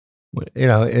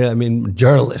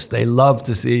 journalists, they love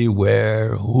to see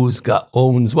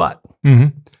owns what.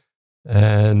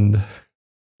 And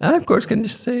I, of course, can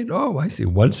just say, "Oh, I see.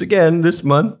 Once again, this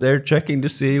month, they're checking to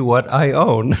see what I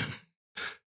own."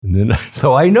 And then,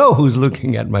 so I know who's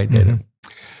looking at my data,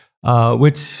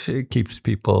 which keeps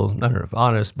people, I don't know if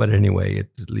honest, but anyway,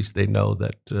 at least they know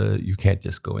that you can't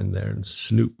just go in there and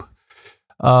snoop.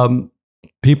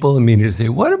 People immediately say,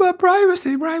 "What about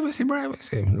privacy, privacy,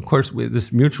 privacy?" And of course,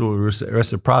 this mutual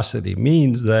reciprocity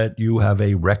means that you have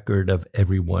a record of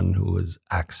everyone who has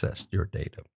accessed your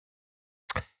data.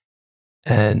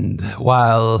 And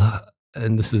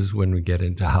this is when we get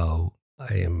into how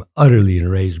I am utterly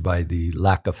enraged by the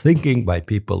lack of thinking by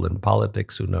people in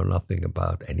politics who know nothing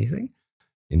about anything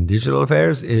in digital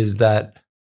affairs, is that,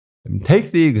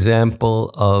 take the example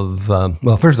of,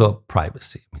 first of all,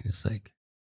 privacy. It's like,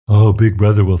 "Oh, Big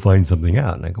Brother will find something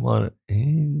out." And I go, "Well,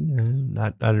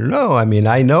 I don't know.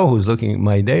 I know who's looking at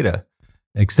my data,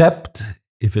 except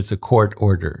if it's a court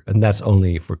order, and that's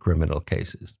only for criminal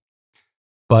cases."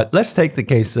 But let's take the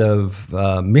case of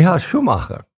Michael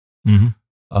Schumacher.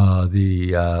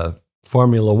 The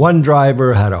Formula One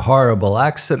driver had a horrible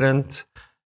accident,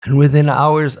 and within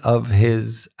hours of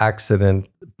his accident,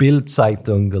 Bild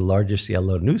Zeitung, the largest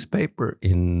yellow newspaper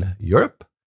in Europe,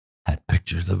 had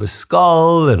pictures of his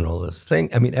skull and all this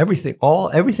thing.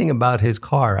 Everything about his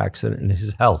car accident and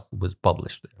his health was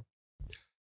published there.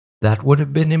 That would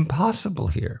have been impossible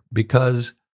here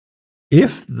because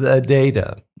if the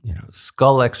data,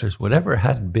 skull X-rays, whatever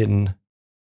had been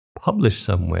published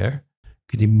somewhere,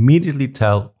 could immediately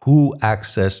tell who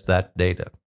accessed that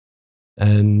data.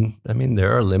 And I mean,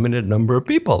 there are a limited number of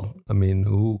people,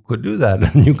 who could do that.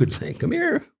 And you could say, come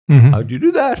here, how'd you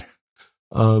do that?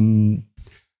 And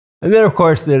then, of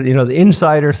course, the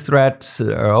insider threats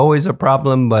are always a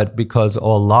problem, but because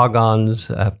all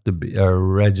logons are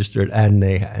registered and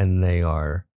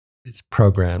it's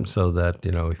programmed so that,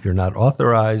 if you're not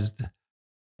authorized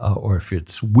or if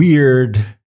it's weird.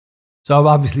 So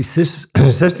obviously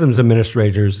systems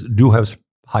administrators do have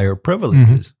higher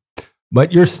privileges,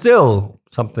 but you're still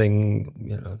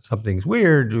something's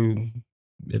weird.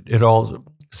 It all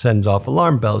sends off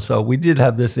alarm bells. So we did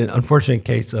have this unfortunate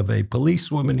case of a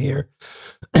policewoman here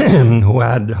who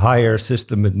had higher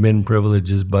system admin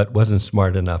privileges, but wasn't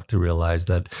smart enough to realize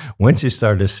that when she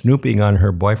started snooping on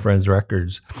her boyfriend's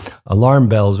records, alarm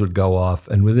bells would go off,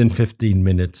 and within 15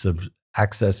 minutes of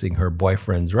accessing her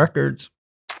boyfriend's records,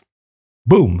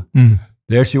 boom,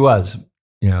 there she was,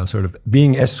 sort of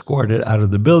being escorted out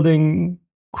of the building,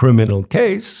 criminal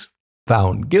case,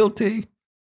 found guilty.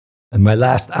 And my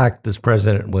last act as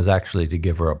president was actually to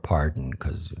give her a pardon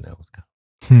because, it was kind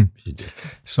of, she did.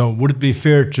 So would it be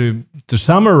fair to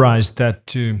summarize that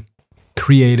to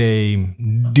create a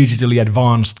digitally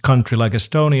advanced country like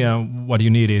Estonia, what you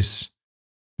need is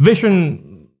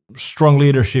vision, strong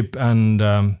leadership, and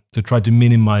to try to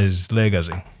minimize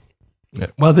legacy?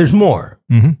 Well, there's more.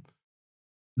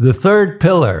 The third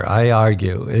pillar, I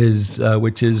argue, is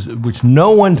which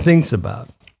no one thinks about,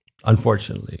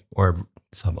 unfortunately, or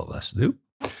some of us do,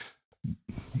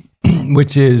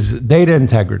 which is data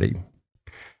integrity.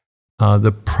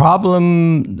 The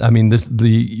problem,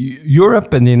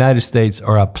 Europe and the United States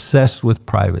are obsessed with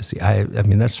privacy. I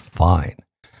mean, that's fine.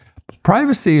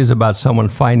 Privacy is about someone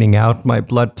finding out my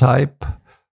blood type,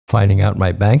 finding out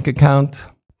my bank account.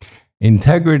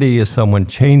 Integrity is someone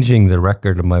changing the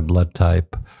record of my blood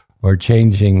type or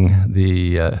changing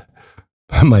the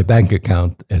my bank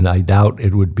account, and I doubt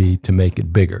it would be to make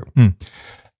it bigger.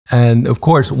 And of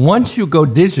course, once you go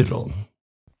digital,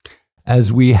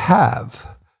 as we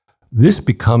have, this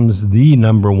becomes the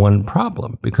number one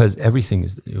problem because everything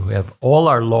is, we have all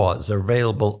our laws are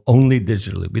available only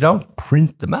digitally. We don't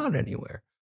print them out anywhere.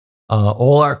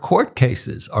 All our court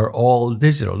cases are all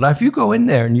digital. Now, if you go in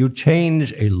there and you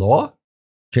change a law,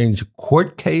 change a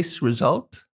court case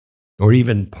result, or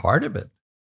even part of it,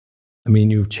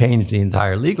 you've changed the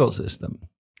entire legal system.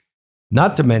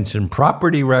 Not to mention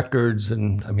property records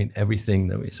and everything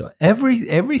that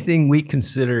everything we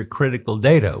consider critical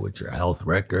data, which are health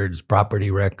records, property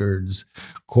records,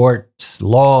 courts,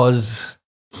 laws,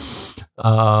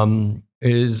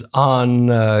 is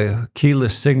on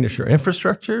keyless signature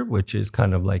infrastructure, which is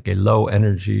kind of like a low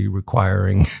energy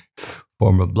requiring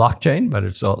form of blockchain, but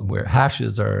it's all where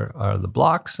hashes are the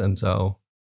blocks, and so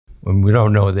when we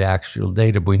don't know the actual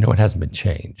data, but we know it hasn't been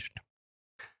changed.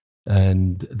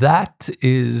 And that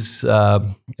is,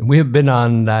 we have been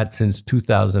on that since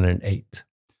 2008.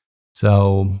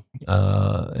 So,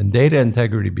 and data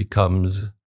integrity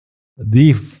becomes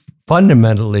the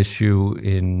fundamental issue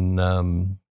in,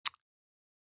 in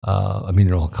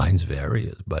all kinds of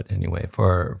areas. But anyway,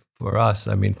 for us,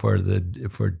 for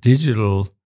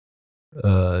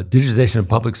digitization of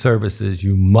public services,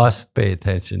 you must pay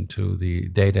attention to the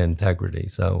data integrity.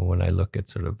 So when I look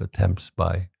at sort of attempts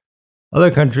by other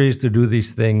countries to do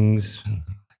these things,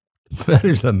 what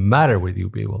is the matter with you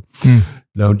people?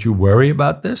 Don't you worry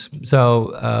about this?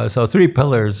 So, so three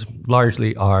pillars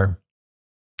largely are,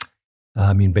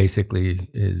 basically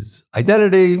is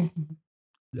identity,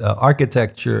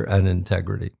 architecture, and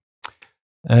integrity.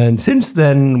 And since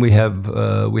then, we have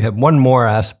one more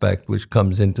aspect which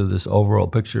comes into this overall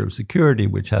picture of security,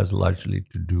 which has largely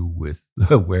to do with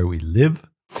where we live.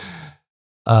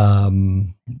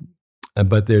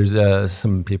 But there's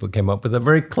some people came up with a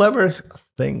very clever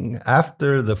thing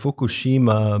after the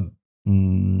Fukushima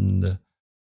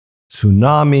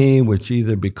tsunami, which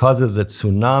either because of the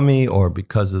tsunami or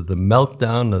because of the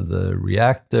meltdown of the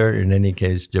reactor, in any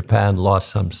case, Japan lost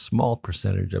some small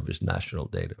percentage of its national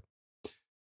data.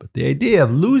 But the idea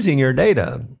of losing your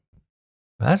data,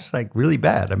 that's like really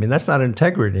bad. That's not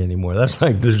integrity anymore. That's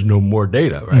like there's no more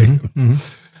data, right?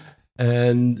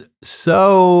 And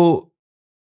so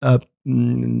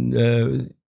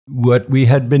what we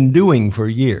had been doing for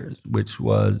years, which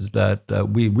was that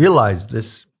we realized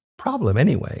this problem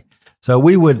anyway. So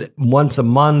we would once a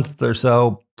month or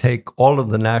so take all of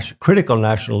the critical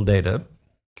national data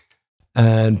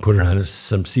and put it on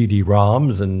some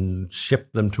CD-ROMs and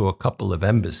ship them to a couple of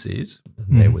embassies.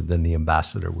 And then the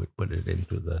ambassador would put it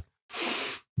into the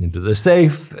into the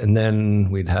safe, and then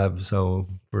we'd have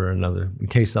for another in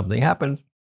case something happened.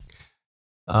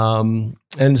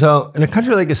 And so in a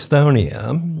country like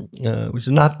Estonia, which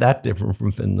is not that different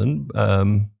from Finland,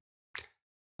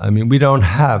 I mean, we don't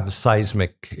have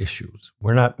seismic issues.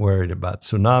 We're not worried about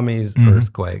tsunamis,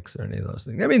 earthquakes, or any of those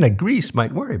things. I mean, like Greece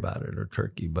might worry about it, or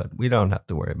Turkey, but we don't have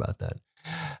to worry about that.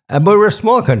 But we're a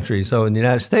small country, so in the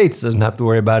United States doesn't have to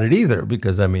worry about it either,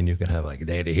 because, I mean, you can have like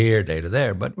data here, data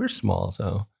there, but we're small,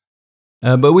 so.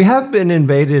 But we have been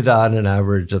invaded on an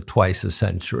average of twice a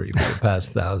century for the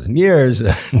past 1,000 years.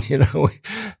 And,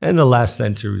 and the last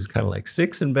century was kind of like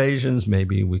 6 invasions.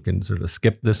 Maybe we can sort of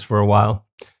skip this for a while.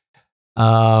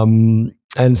 And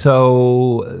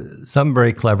so some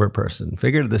very clever person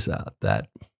figured this out, that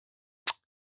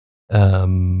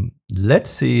let's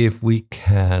see if we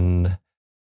can,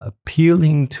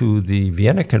 appealing to the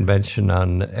Vienna Convention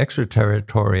on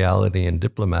Extraterritoriality and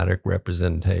Diplomatic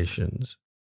Representations,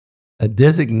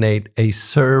 designate a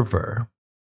server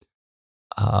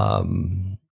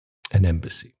an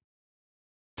embassy.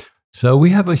 So we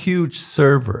have a huge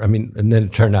server. I mean, and then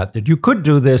it turned out that you could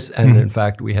do this, and in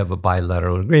fact, we have a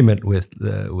bilateral agreement with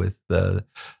the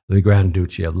Grand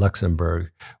Duchy of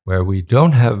Luxembourg, where we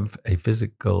don't have a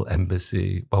physical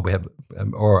embassy. Well, we have,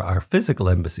 or our physical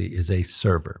embassy is a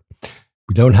server.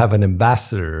 We don't have an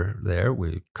ambassador there.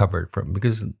 We cover it from,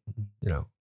 because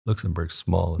Luxembourg's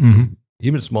small,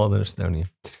 even smaller than Estonia.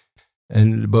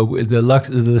 But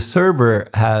the server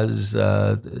has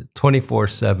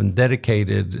 24/7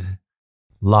 dedicated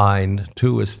line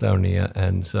to Estonia,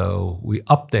 and so we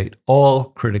update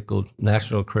all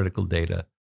national critical data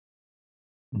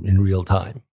in real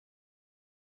time.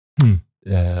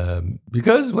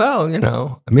 Because, well,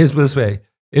 I mean, it's this way: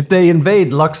 if they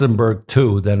invade Luxembourg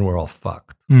too, then we're all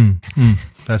fucked.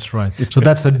 That's right. So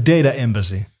that's a data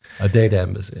embassy. A data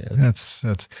embassy. Yeah. That's.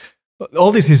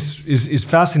 All this is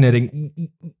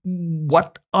fascinating.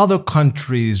 What other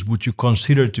countries would you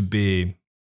consider to be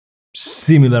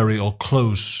similarly or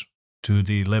close to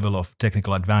the level of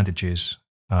technical advantages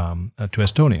to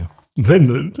Estonia?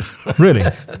 Finland. Really?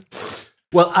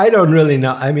 Well, I don't really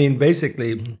know. I mean,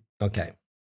 basically, okay.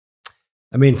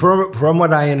 I mean, from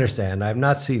what I understand, I've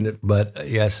not seen it, but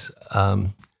yes.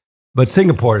 But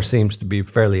Singapore seems to be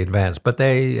fairly advanced, but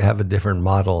they have a different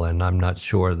model, and I'm not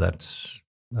sure that's.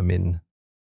 I mean,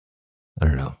 I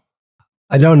don't know.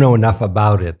 I don't know enough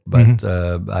about it, but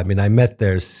I mean, I met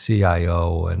their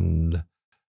CIO, and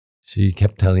she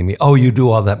kept telling me, "Oh, you do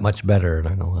all that much better." And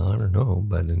I go, "Well, I don't know,"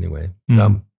 but anyway.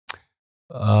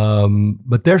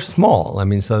 But they're small. I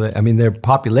mean, their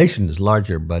population is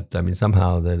larger, but I mean,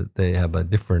 somehow they have a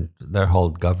different. Their whole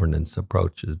governance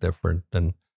approach is different,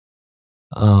 and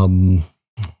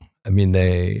I mean,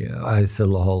 it's a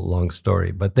whole long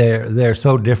story, but they're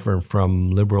so different from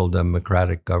liberal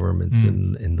democratic governments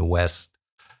in the West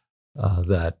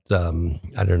that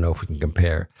I don't know if we can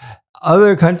compare.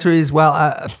 Other countries, well,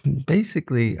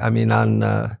 basically, I mean,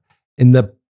 in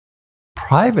the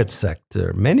private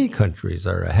sector, many countries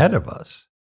are ahead of us.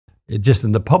 Just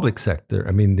in the public sector,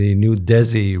 I mean, the new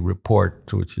DESI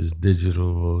report, which is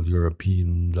Digital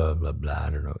European, blah, blah, blah, I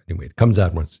don't know. Anyway, it comes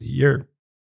out once a year.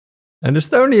 And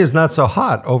Estonia is not so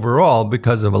hot overall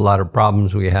because of a lot of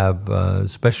problems we have,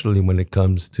 especially when it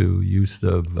comes to use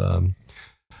of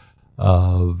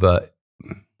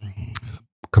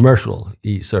commercial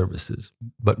e-services.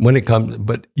 But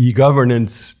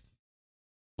e-governance,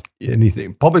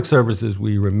 anything, public services,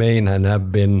 we remain and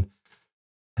have been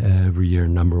every year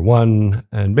 #1,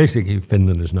 and basically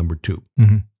Finland is #2.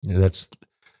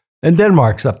 And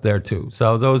Denmark's up there too.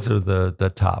 So those are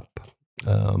the top.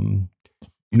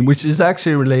 Which is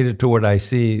actually related to what I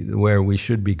see where we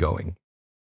should be going,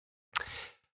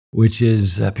 which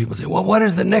is people say, well, what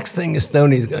is the next thing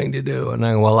Estonia is going to do? And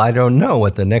I go, well, I don't know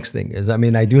what the next thing is. I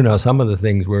mean, I do know some of the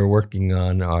things we're working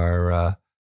on are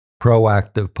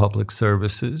proactive public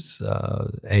services,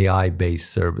 AI-based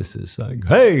services. Like,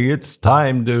 hey, it's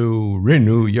time to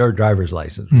renew your driver's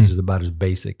license, which is about as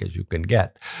basic as you can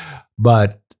get.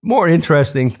 But more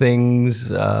interesting things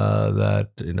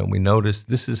that we noticed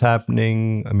this is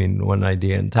happening. I mean, one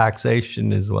idea in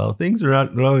taxation is, well, things are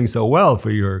not going so well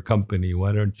for your company.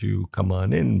 Why don't you come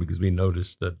on in? Because we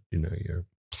noticed that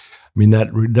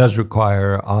that does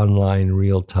require online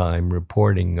real-time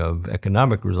reporting of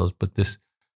economic results, but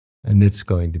it's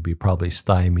going to be probably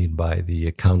stymied by the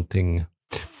accounting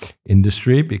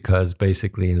industry, because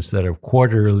basically instead of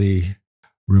quarterly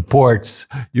reports,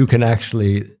 you can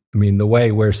actually I mean, the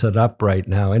way we're set up right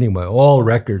now, anyway, all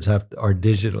records are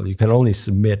digital. You can only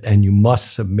submit, and you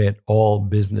must submit all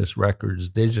business records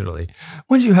digitally.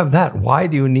 Once you have that, why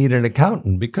do you need an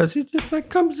accountant? Because it just like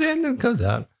comes in and comes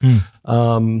out.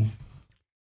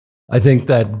 I think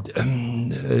that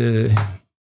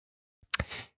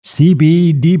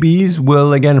CBDBs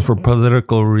will, again, for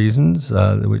political reasons,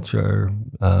 which are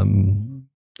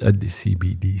the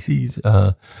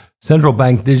CBDCs, central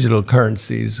bank digital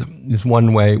currencies is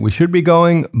one way we should be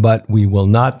going, but we will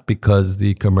not because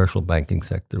the commercial banking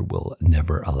sector will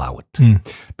never allow it.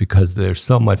 Because there's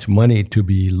so much money to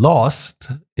be lost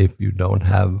if you don't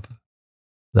have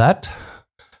that.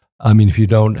 I mean, if you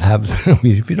don't have,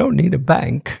 if you don't need a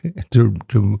bank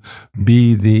to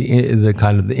be the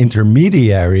kind of the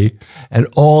intermediary, and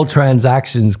all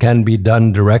transactions can be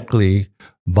done directly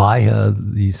via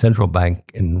the central bank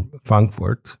in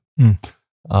Frankfurt.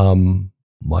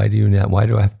 Why do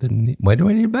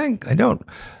I need a bank? I don't.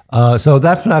 So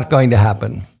that's not going to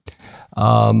happen.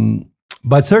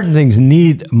 But certain things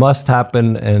must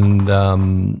happen, and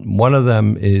one of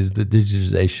them is the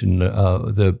digitization,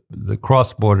 the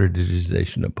cross-border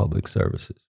digitization of public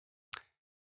services.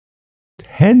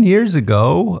 10 years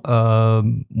ago,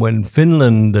 when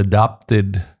Finland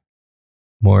adopted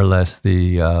more or less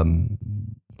the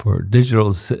for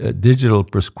digital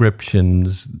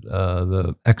prescriptions,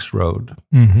 the X-Road,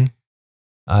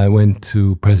 I went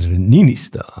to President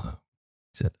Niinistö.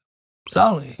 He said,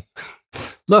 "Sally,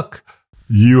 look.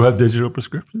 You have digital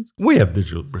prescriptions. We have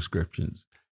digital prescriptions.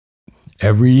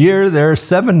 Every year there are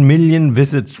 7 million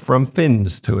visits from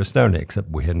Finns to Estonia, except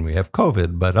we have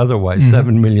COVID, but otherwise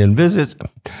 7 million visits.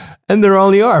 And there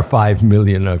only are 5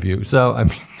 million of you. So, I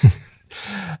mean,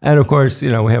 and of course, we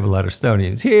have a lot of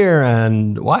Estonians here.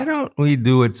 And why don't we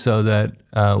do it so that,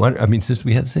 since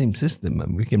we have the same system,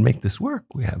 we can make this work.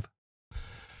 We have,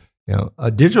 a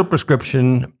digital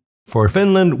prescription for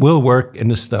Finland will work in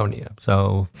Estonia.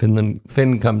 So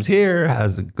Finn comes here,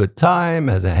 has a good time,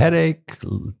 has a headache, he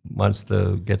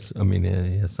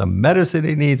has some medicine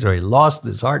he needs, or he lost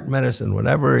his heart medicine,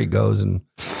 whatever. He goes and,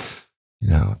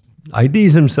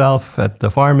 IDs himself at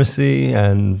the pharmacy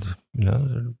and,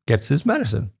 gets his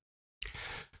medicine.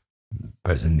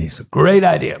 President needs a great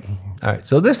idea. All right.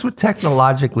 So this would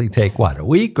technologically take what, a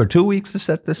week or 2 weeks to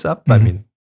set this up? I mean,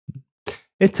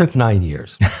 it took 9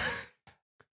 years.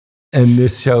 And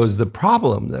this shows the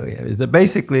problem that we have, is that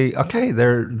basically, okay,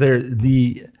 they're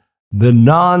the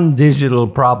non-digital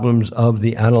problems of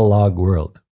the analog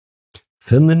world.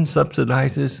 Finland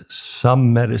subsidizes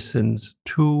some medicines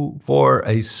for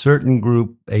a certain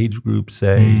age group,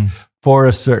 say, for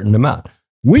a certain amount.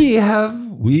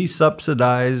 We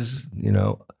subsidize,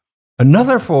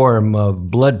 another form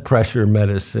of blood pressure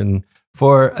medicine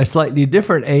for a slightly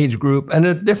different age group and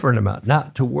a different amount.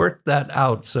 Now, to work that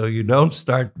out so you don't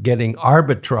start getting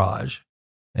arbitrage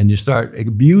and you start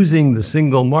abusing the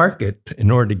single market in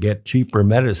order to get cheaper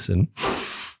medicine,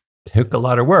 took a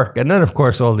lot of work. And then, of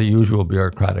course, all the usual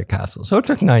bureaucratic hassle. So it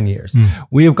took 9 years.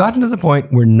 We have gotten to the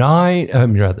point where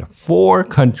 4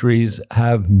 countries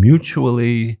have mutual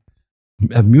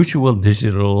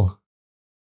digital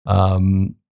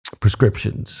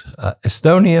prescriptions.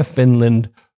 Estonia, Finland,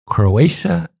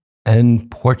 Croatia, and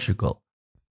Portugal.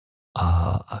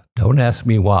 Don't ask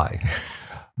me why,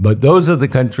 but those are the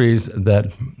countries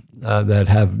that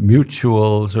have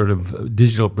mutual sort of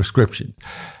digital prescriptions.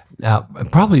 Now,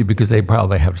 probably because they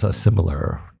probably have a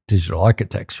similar digital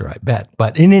architecture, I bet.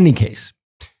 But in any case,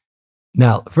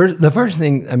 now the first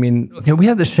thing, we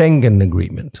have the Schengen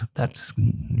Agreement.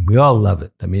 We all love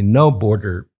it. No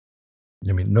border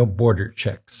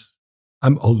checks.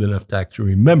 I'm old enough to actually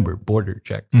remember border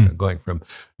checks, going from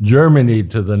Germany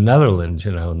to the Netherlands,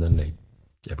 and then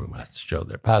everyone has to show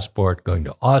their passport, going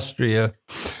to Austria.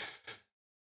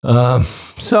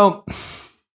 So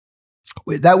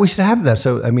that we should have that.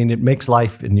 So, it makes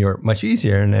life in Europe much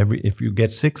easier. And if you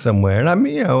get sick somewhere, and I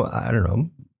don't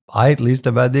know, I at least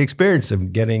have had the experience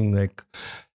of getting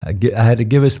I had to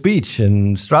give a speech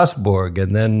in Strasbourg,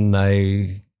 and then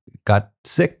I got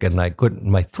sick and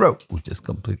my throat was just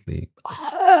completely,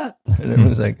 and it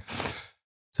was like,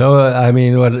 so,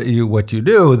 what you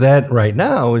do then right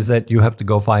now is that you have to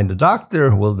go find a doctor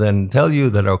who will then tell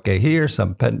you that, okay, here's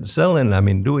some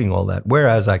penicillin, doing all that.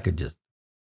 Whereas I could just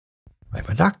write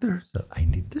my doctor, so I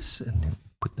need this, and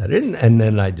put that in, and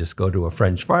then I just go to a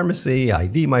French pharmacy,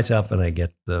 ID myself, and I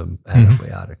get the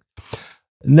antibiotic.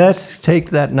 And let's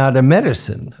take that now to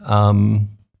medicine.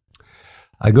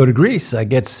 I go to Greece, I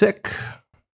get sick,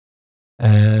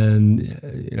 and,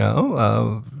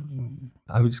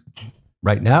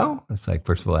 right now, it's like,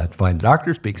 first of all, I have to find a doctor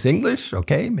who speaks English.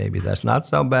 Okay, maybe that's not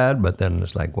so bad. But then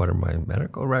it's like, what are my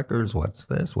medical records? What's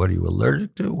this? What are you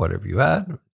allergic to? What have you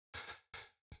had?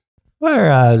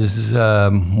 Whereas,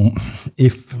 in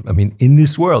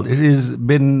this world, it has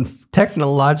been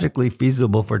technologically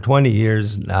feasible for 20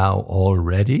 years now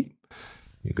already.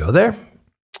 You go there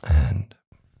and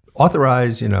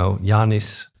authorize,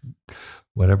 Yanis,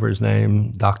 whatever his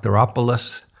name,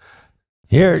 Doctoropoulos.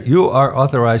 Here, you are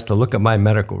authorized to look at my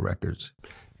medical records.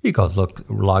 He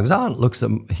logs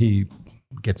on, he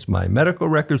gets my medical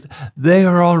records. They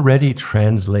are already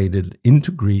translated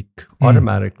into Greek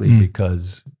automatically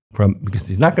because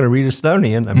he's not going to read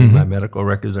Estonian. My medical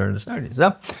records are in Estonian.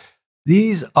 So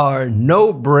these are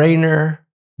no-brainer,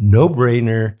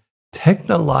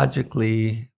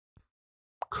 technologically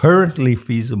currently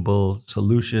feasible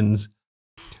solutions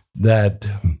that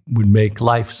would make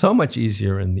life so much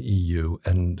easier in the EU.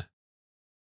 And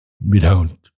we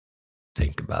don't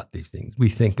think about these things. We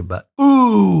think about,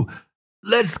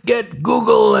 let's get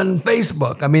Google and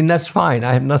Facebook. That's fine.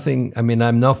 I have nothing.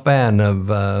 I'm no fan of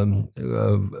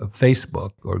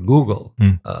Facebook or Google.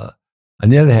 On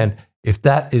the other hand, if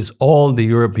that is all the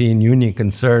European Union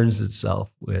concerns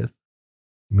itself with,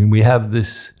 we have the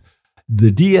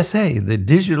DSA, the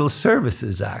Digital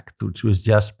Services Act, which was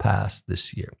just passed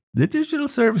this year. The Digital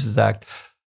Services Act,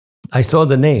 I saw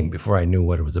the name before I knew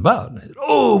what it was about. I said,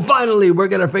 finally, we're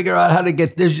going to figure out how to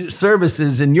get digital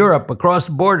services in Europe across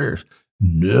borders.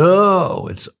 No,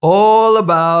 it's all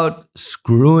about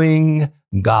screwing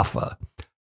GAFA.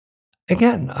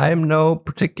 Again, I have no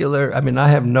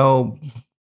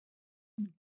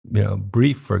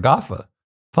brief for GAFA.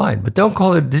 Fine, but don't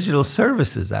call it a Digital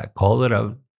Services Act. Call it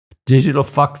a Digital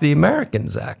Fuck the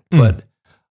Americans Act. But,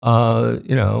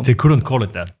 They couldn't call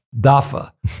it that.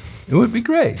 DAFA. It would be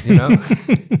great,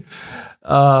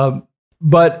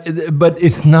 But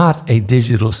it's not a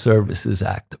Digital Services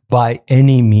Act by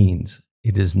any means.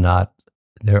 It is not.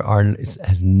 It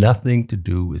has nothing to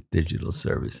do with digital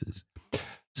services.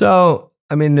 So,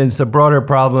 it's a broader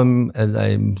problem, as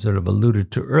I sort of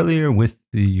alluded to earlier, with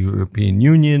the European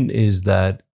Union, is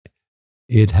that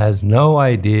it has no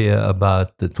idea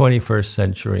about the 21st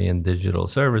century and digital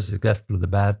services, except for the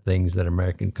bad things that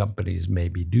American companies may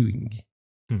be doing.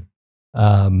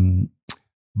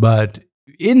 But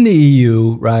in the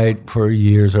EU, right, for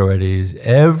years already,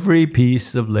 every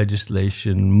piece of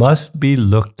legislation must be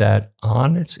looked at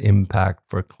on its impact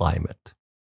for climate.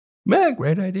 Yeah,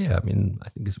 great idea. I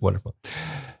think it's wonderful.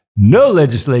 No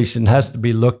legislation has to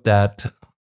be looked at,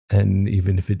 and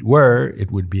even if it were,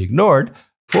 it would be ignored,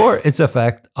 for its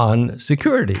effect on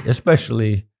security,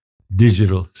 especially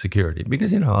digital security.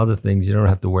 Because, other things, you don't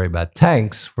have to worry about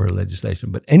tanks for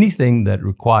legislation, but anything that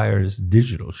requires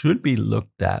digital should be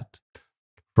looked at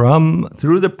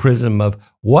through the prism of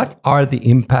what are the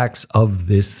impacts of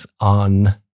this from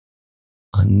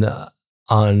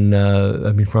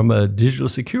a digital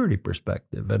security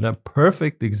perspective. And a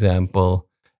perfect example,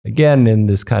 again, in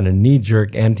this kind of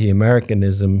knee-jerk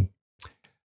anti-Americanism,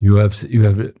 you have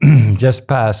just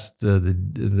passed the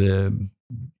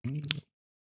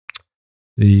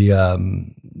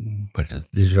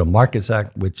Digital Markets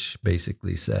Act, which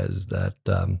basically says that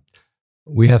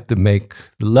we have to make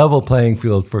the level playing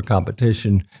field for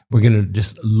competition. We're going to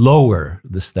just lower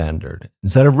the standard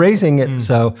instead of raising it.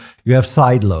 So you have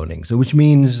side loading. So which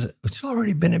means it's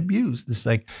already been abused. It's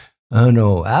like, oh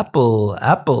no, Apple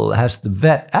has to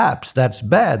vet apps. That's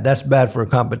bad. That's bad for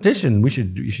competition. You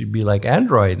should be like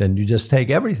Android, and you just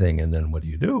take everything. And then what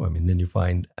do? Then you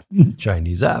find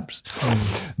Chinese apps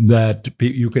that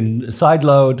you can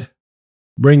sideload,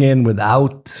 bring in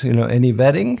without any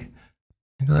vetting.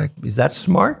 You're like, is that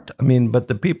smart? But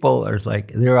the people are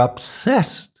like, they're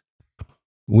obsessed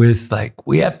with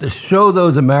we have to show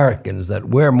those Americans that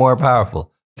we're more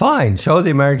powerful. Fine, show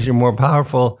the Americans you're more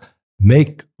powerful.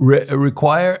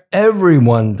 Require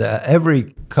everyone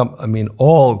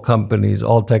all companies,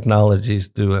 all technologies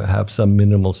to have some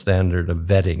minimal standard of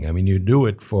vetting. You do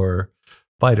it for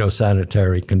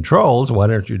phytosanitary controls. Why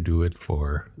don't you do it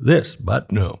for this?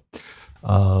 But no.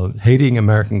 Hating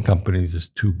American companies is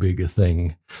too big a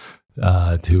thing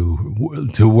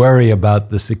to worry about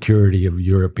the security of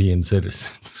European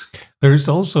citizens. There is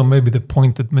also maybe the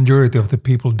point that majority of the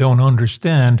people don't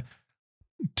understand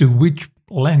to which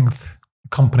length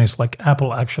companies like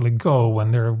Apple actually go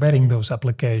when they're vetting those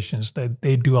applications.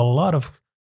 They do a lot of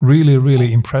really,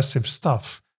 really impressive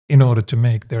stuff in order to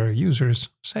make their users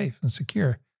safe and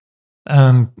secure.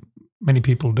 And many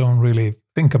people don't really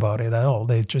think about it at all.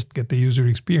 They just get the user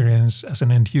experience as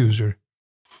an end user.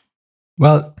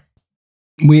 Well,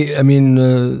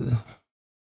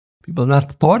 people have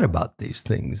not thought about these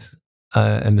things.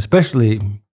 And especially,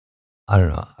 I don't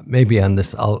know, maybe on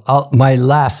this, my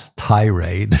last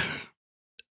tirade,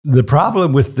 the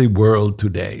problem with the world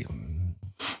today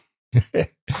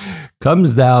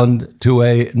comes down to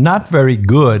a not very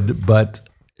good, but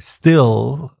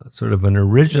still sort of an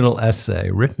original essay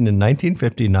written in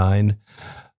 1959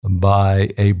 by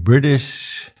a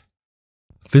British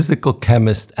physical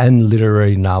chemist and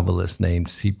literary novelist named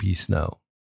C.P. Snow.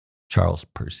 Charles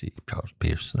Pierce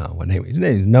Snow. His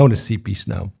name is known as C.P.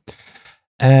 Snow.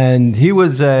 And he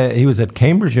was at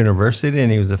Cambridge University, and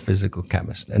he was a physical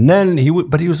chemist. And then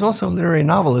but he was also a literary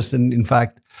novelist. And in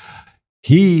fact,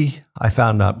 I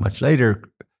found out much later,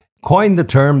 coined the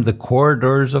term the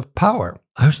corridors of power.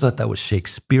 I always thought that was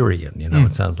Shakespearean.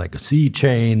 It sounds like a sea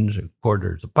change,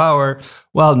 corridors of power.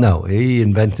 Well, no, he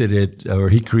invented it, or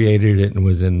he created it, and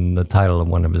was in the title of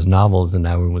one of his novels, and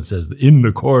now everyone says, in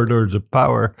the corridors of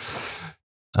power.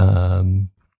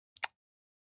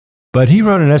 But he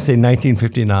wrote an essay in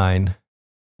 1959.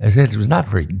 I said it was not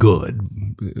very good.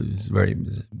 But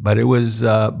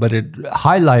it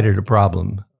highlighted a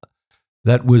problem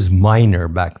that was minor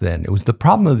back then. It was the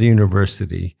problem of the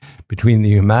university between the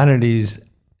humanities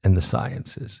and the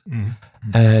sciences. Mm-hmm.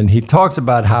 And he talks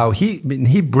about how he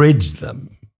bridged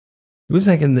them. He was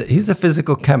he's a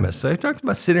physical chemist. So he talks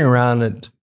about sitting around at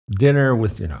dinner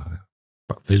with,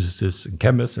 physicists and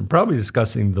chemists, and probably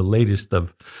discussing the latest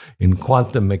in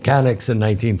quantum mechanics in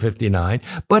 1959.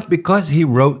 But because he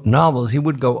wrote novels, he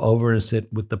would go over and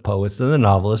sit with the poets and the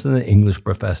novelists and the English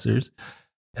professors.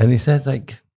 And he said,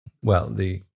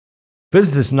 the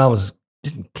physicists and novelists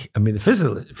the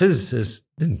physicists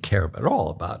didn't care at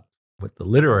all about what the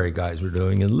literary guys were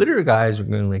doing. And the literary guys were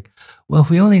going if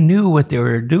we only knew what they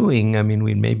were doing,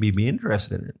 we'd maybe be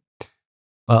interested in it.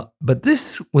 But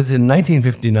this was in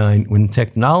 1959 when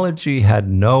technology had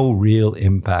no real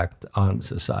impact on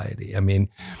society.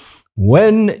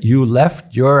 When you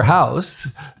left your house,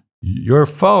 your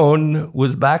phone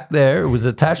was back there, it was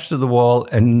attached to the wall,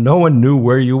 and no one knew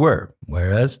where you were.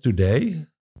 Whereas today,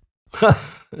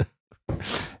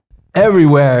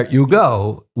 everywhere you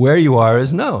go, where you are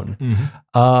is known.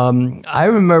 Mm-hmm. I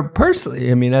remember personally,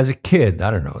 as a kid,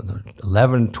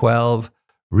 11, 12,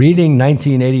 reading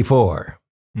 1984.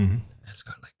 Mm-hmm. It's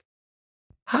kind of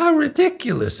how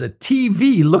ridiculous, a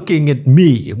TV looking at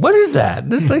me. What is that?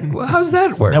 And it's how's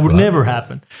that work? That would never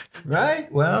happen.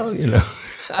 Right? Well,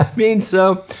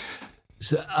 so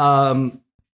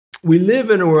we live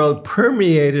in a world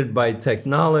permeated by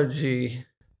technology,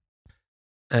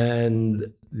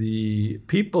 and the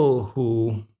people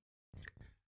who,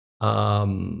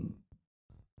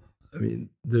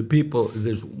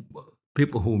 there's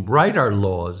people who write our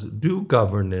laws, do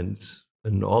governance,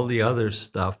 and all the other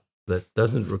stuff that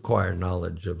doesn't require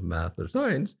knowledge of math or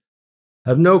science,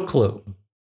 have no clue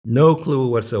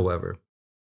whatsoever.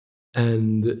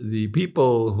 And the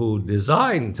people who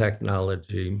design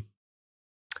technology,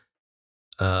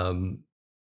 they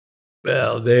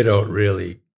don't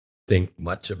really think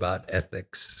much about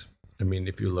ethics.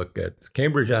 If you look at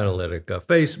Cambridge Analytica,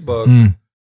 Facebook,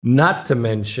 not to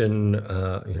mention,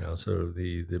 sort of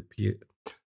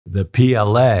the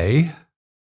PLA,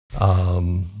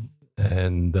 and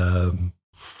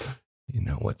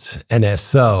what's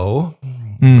NSO,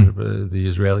 the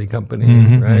Israeli company,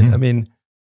 right? Mm-hmm.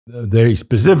 They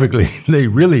specifically, they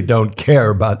really don't care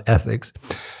about ethics.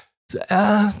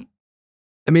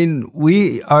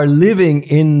 We are living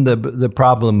in the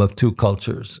problem of two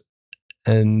cultures,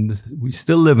 and we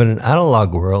still live in an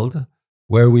analog world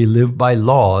where we live by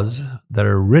laws that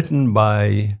are written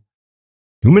by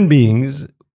human beings,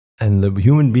 and the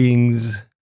human beings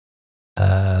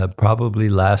probably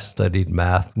last studied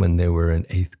math when they were in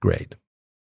 8th grade.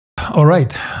 All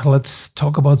right, let's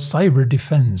talk about cyber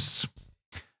defense.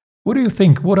 What do you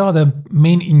think? What are the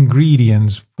main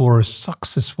ingredients for a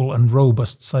successful and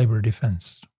robust cyber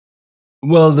defense?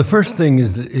 Well, the first thing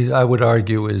I would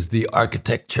argue is the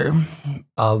architecture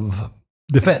of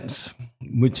defense,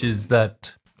 which is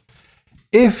that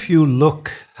if you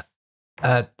look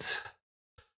at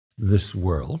this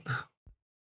world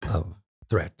of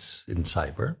threats in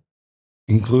cyber,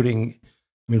 including,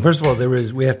 first of all,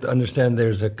 we have to understand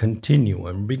there's a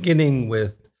continuum, beginning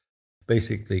with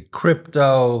basically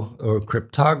crypto or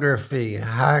cryptography,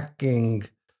 hacking,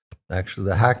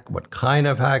 actually what kind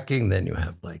of hacking, then you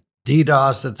have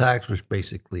DDoS attacks, which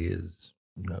basically is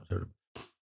sort of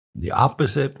the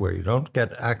opposite, where you don't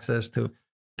get access to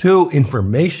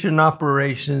information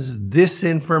operations,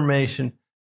 disinformation.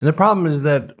 And the problem is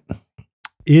that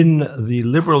in the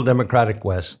liberal democratic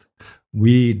West,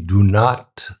 we do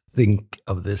not think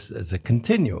of this as a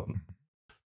continuum.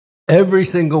 Every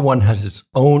single one has its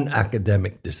own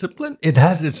academic discipline. It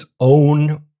has its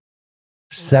own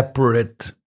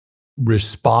separate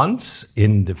response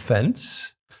in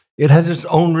defense. It has its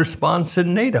own response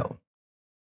in NATO.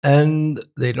 And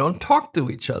they don't talk to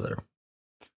each other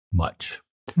much.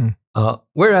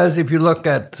 Whereas if you look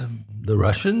at the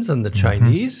Russians and the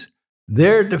Chinese,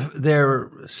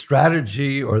 their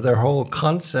strategy or their whole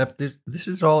concept is this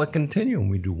is all a continuum.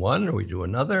 We do one or we do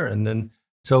another, and then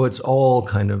so it's all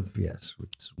kind of, yes,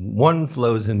 it's one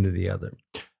flows into the other.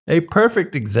 A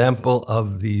perfect example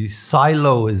of the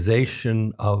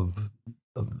siloization of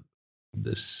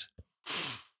this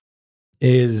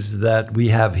is that we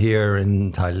have here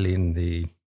in Tallinn the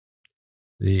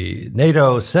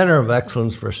NATO Center of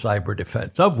Excellence for Cyber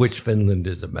Defense, of which Finland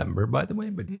is a member, by the way.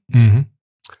 But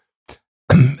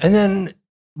and then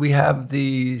we have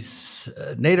the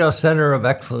NATO Center of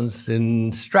Excellence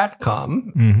in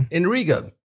Stratcom in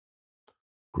Riga.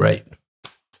 Great.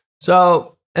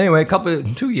 So anyway,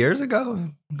 2 years ago,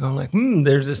 I'm going like,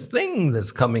 there's this thing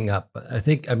that's coming up.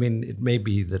 I mean, it may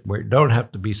be that we don't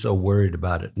have to be so worried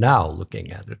about it now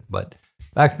looking at it. But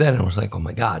back then it was like, oh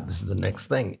my God, this is the next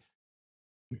thing.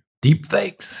 Deep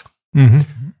fakes.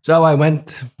 So I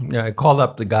went, I called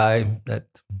up the guy at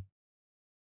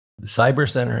the Cyber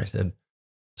Center. I said,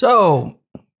 so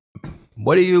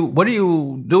what are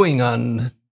you doing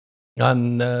on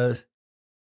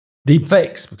deep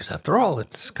fakes? Because after all,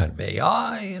 it's kind of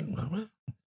AI. And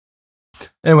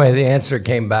anyway, the answer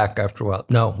came back after a while.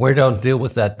 No, we don't deal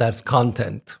with that. That's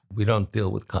content. We don't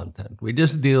deal with content. We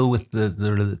just deal with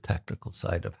the technical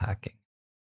side of hacking.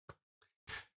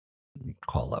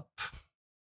 Call up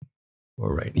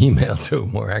or write email to,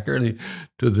 more accurately,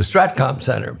 to the Stratcom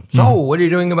Center. So what are you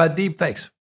doing about deep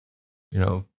fakes?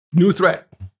 New threat.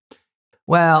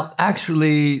 Well,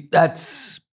 actually,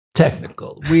 that's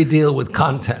technical. We deal with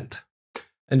content.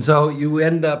 And so you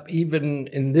end up, even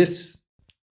in this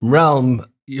realm,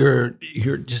 you're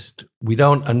just, we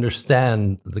don't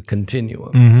understand the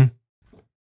continuum.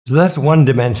 So that's one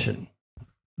dimension.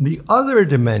 The other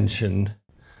dimension,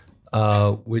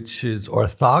 which is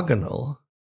orthogonal,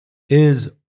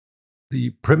 is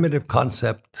the primitive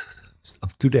concept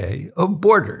of today of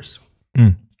borders.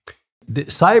 The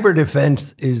cyber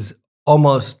defense is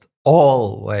almost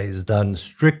always done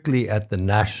strictly at the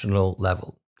national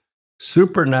level.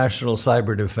 Supranational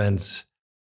cyber defense,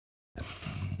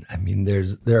 I mean,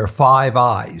 there are Five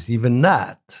Eyes. Even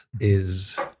that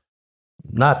is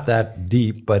not that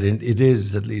deep, but it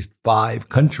is at least 5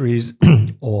 countries,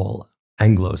 all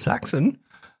Anglo-Saxon,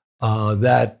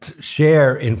 that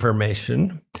share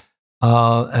information,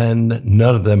 and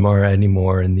none of them are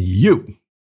anymore in the EU.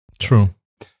 True.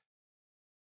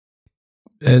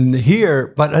 And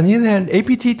here, but on the other hand,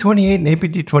 APT 28 and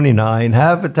APT 29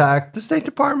 have attacked the State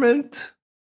Department.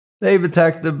 They've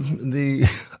attacked the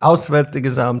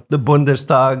Auswärtiges Amt, the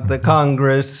Bundestag, the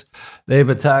Congress. They've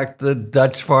attacked the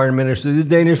Dutch Foreign Ministry, the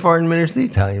Danish Foreign Ministry,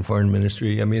 the Italian Foreign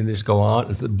Ministry. I mean, this go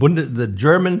on. The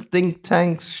German think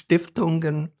tanks,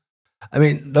 Stiftungen. I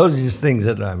mean, those are just things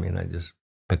that, I just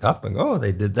pick up and go, oh,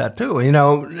 they did that too.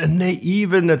 And they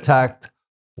even attacked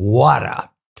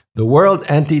WADA, the World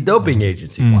Anti-Doping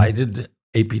Agency. Why did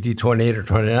APT 28 or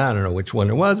 29, I don't know which one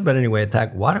it was, but anyway,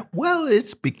 attack WADA? Well,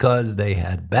 it's because they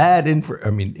had bad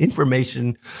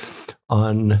information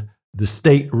on the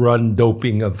state-run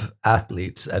doping of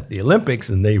athletes at the Olympics,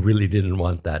 and they really didn't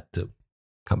want that to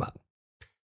come out.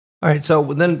 All right, so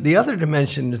then the other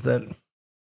dimension is that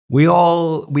we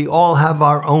all have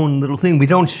our own little thing. We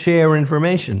don't share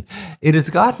information. It has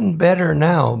gotten better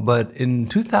now, but in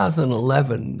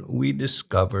 2011, we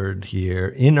discovered here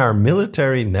in our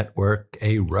military network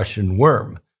a Russian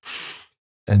worm.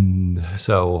 And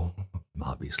so,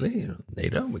 obviously,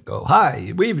 NATO would go,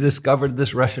 hi, we've discovered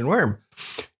this Russian worm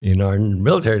in our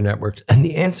military networks. And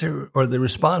the answer or the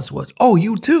response was, oh,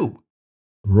 you too.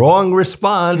 Wrong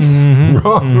response.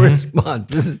 Wrong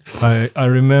response. I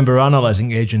remember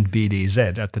analyzing Agent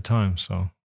BDZ at the time, so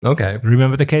okay,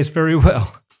 remember the case very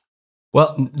well.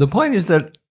 Well, the point is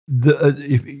that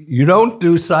if you don't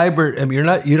do cyber,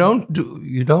 you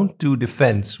don't do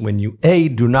defense when you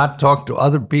do not talk to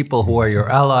other people who are your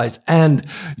allies, and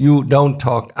you don't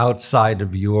talk outside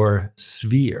of your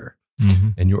sphere,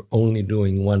 and you're only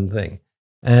doing one thing.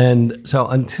 And so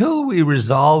until we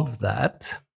resolve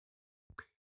that,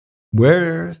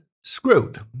 we're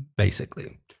screwed,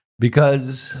 basically,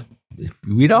 because if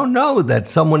we don't know that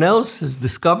someone else has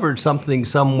discovered something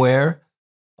somewhere,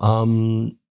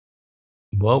 well,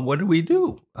 what do we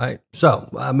do? So,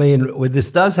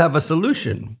 this does have a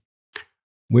solution,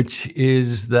 which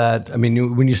is that,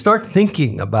 when you start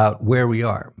thinking about where we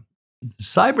are,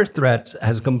 cyber threats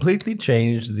has completely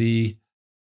changed the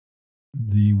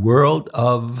world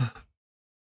of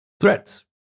threats.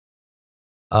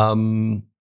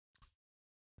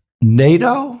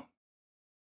 NATO,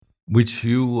 which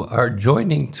you are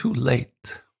joining too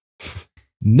late.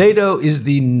 NATO is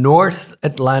the North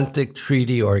Atlantic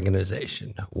Treaty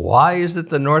Organization. Why is it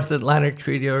the North Atlantic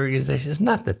Treaty Organization? It's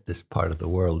not that this part of the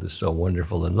world is so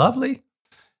wonderful and lovely.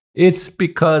 It's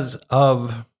because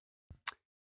of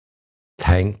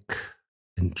tank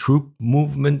and troop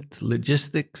movement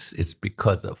logistics. It's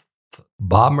because of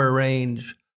bomber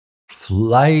range,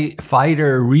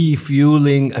 fighter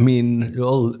refueling. I mean,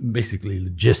 basically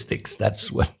logistics.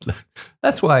 That's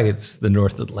why it's the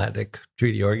North Atlantic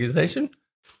Treaty Organization.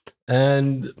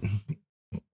 And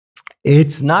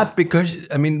it's not because,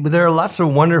 there are lots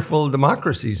of wonderful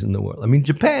democracies in the world.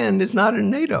 Japan is not in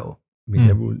NATO.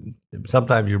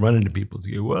 Sometimes you run into people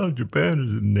who go, well, Japan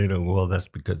is in NATO. Well, that's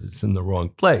because it's in the wrong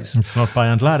place. It's not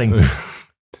by landing.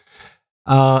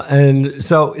 And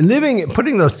so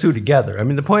putting those two together,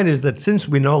 the point is that since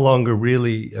we no longer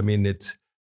really,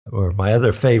 or my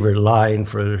other favorite line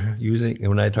for using,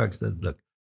 when I talk to look,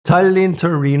 Tallinn,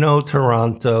 Torino,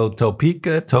 Toronto,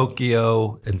 Topeka,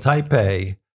 Tokyo, and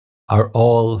Taipei are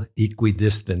all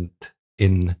equidistant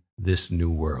in this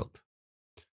new world.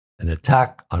 An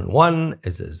attack on one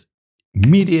is as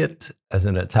immediate as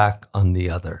an attack on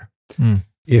the other,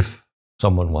 if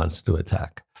someone wants to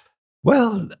attack.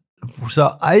 Well,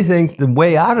 so I think the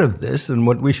way out of this and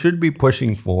what we should be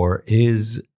pushing for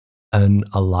is an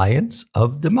alliance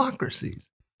of democracies.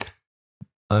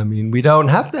 We don't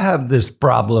have to have this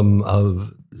problem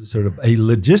of sort of a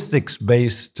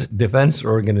logistics-based defense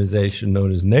organization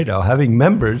known as NATO having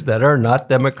members that are not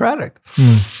democratic.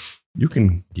 You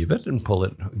can give it and pull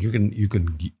it. You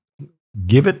can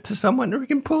give it to someone, or you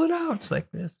can pull it out. It's like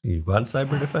this. You want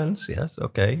cyber defense? Yes,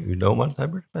 okay. You don't want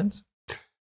cyber defense?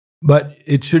 But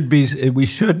it should be. We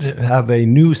should have a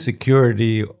new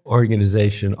security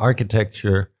organization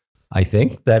architecture, I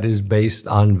think, that is based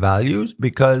on values,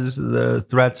 because the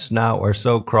threats now are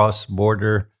so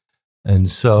cross-border and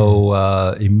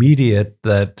so immediate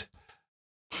that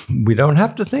we don't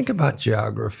have to think about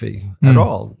geography at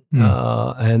all.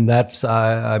 And that's,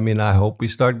 I hope we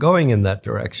start going in that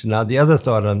direction. Now, the other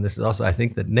thought on this is also, I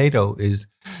think that NATO is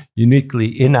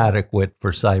uniquely inadequate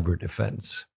for cyber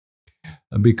defense,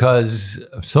 because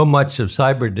so much of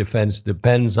cyber defense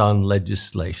depends on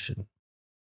legislation.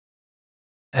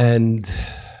 And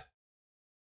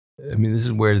this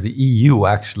is where the EU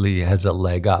actually has a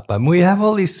leg up. We have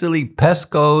all these silly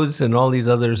PESCOs and all these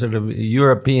other sort of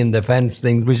European defense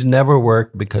things which never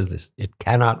work because it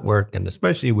cannot work. And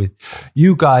especially with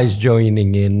you guys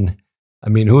joining in,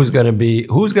 who's going to be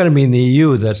in the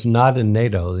EU that's not in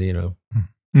NATO?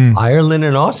 Ireland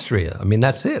and Austria.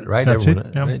 That's it, right? That's Everyone,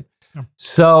 it. Yeah. Right? Yeah.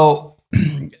 So,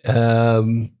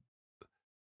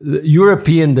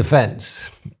 European defense,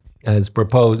 as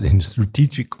proposed in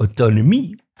strategic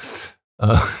autonomy,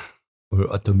 or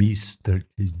autonomie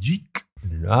stratégique, I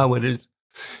don't know how it is.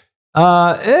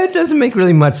 It doesn't make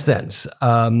really much sense,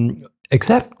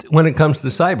 except when it comes to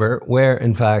cyber, where,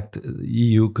 in fact, the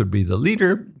EU could be the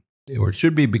leader, or it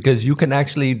should be, because you can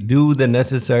actually do the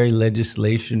necessary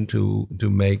legislation to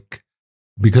make,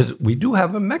 because we do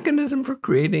have a mechanism for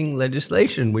creating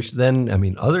legislation, which then,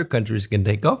 other countries can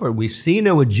take over. We've seen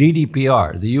it with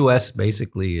GDPR. The US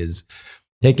basically is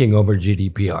taking over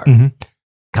GDPR.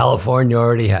 California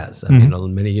already has,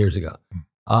 many years ago.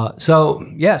 So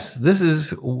yes, this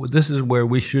is where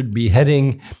we should be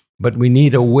heading, but we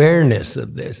need awareness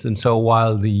of this. And so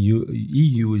while the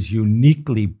EU is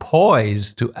uniquely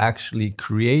poised to actually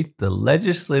create the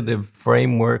legislative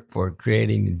framework for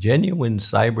creating genuine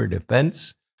cyber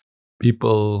defense,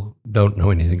 people don't know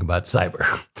anything about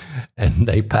cyber. And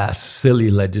they pass silly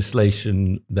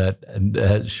legislation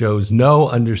that shows no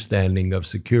understanding of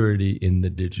security in the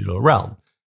digital realm.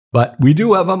 But we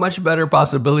do have a much better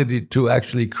possibility to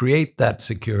actually create that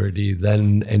security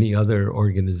than any other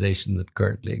organization that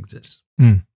currently exists.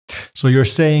 So you're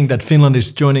saying that Finland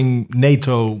is joining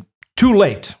NATO too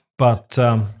late, but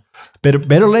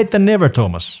better late than never,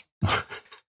 Toomas.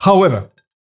 However,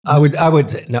 I would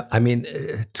say, no,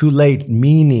 too late,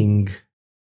 meaning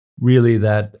really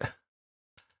that,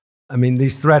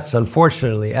 these threats,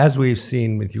 unfortunately, as we've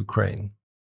seen with Ukraine,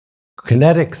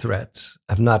 kinetic threats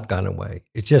have not gone away.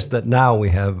 It's just that now we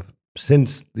have,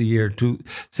 since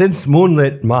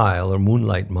Moonlight Mile,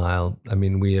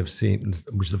 we have seen,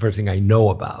 which is the first thing I know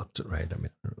about, right?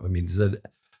 The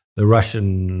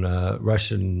Russian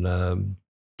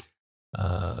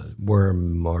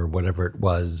Worm or whatever it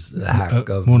was, a hack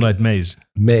of Moonlight Maze.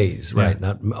 Maze, right?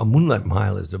 Yeah. Not a Moonlight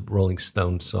Mile is a Rolling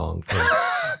Stones song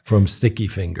from Sticky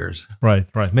Fingers. Right.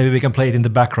 Maybe we can play it in the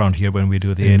background here when we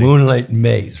do the editing. Moonlight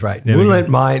Maze, right? There Moonlight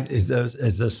Mile is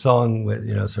a song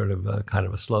with sort of a kind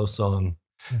of a slow song.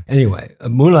 Anyway, a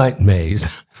Moonlight Maze,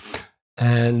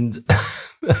 and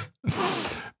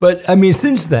but I mean,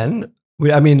 since then.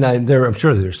 I'm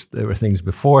sure there were things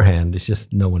beforehand. It's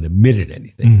just no one admitted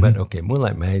anything. Mm-hmm. But okay,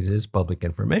 Moonlight Maze is public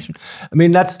information. I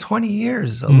mean, that's 20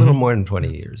 years, a little more than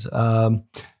 20 years.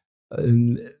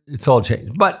 It's all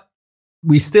changed. But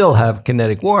we still have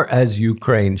kinetic war, as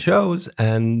Ukraine shows,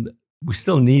 and we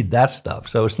still need that stuff.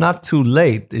 So it's not too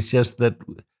late. It's just that,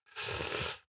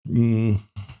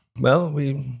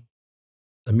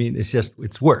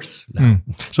 it's worse now.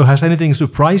 So has anything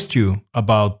surprised you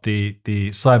about the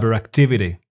cyber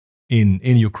activity in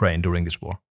Ukraine during this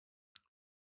war?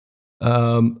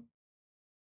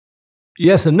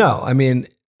 Yes and no. I mean,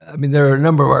 there are a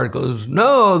number of articles.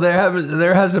 No,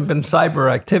 there hasn't been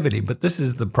cyber activity, but this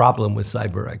is the problem with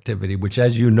cyber activity, which,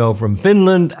 as you know from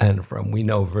Finland and we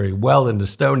know very well in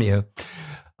Estonia,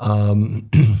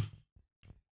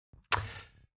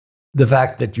 the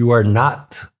fact that you are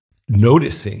not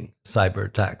noticing cyber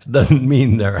attacks doesn't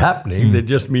mean they're happening. It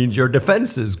just means your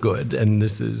defense is good. And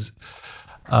this is,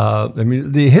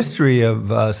 the history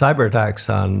of cyber attacks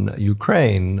on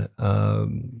Ukraine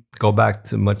go back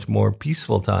to much more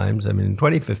peaceful times. I mean, in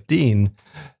 2015,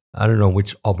 I don't know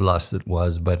which oblast it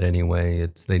was, but anyway,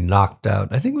 they knocked out,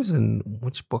 I think it was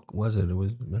which book was it? It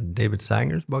was David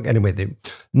Sanger's book. Anyway, they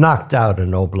knocked out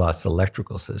an oblast's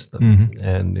electrical system.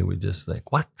 And it was just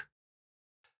like, what?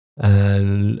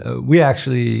 And we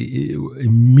actually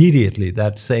immediately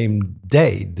that same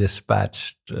day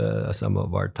dispatched some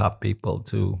of our top people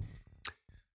to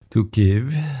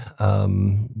Kyiv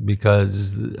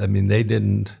because they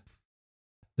didn't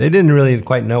really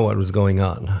quite know what was going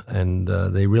on, and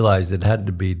they realized it had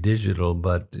to be digital,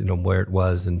 but where it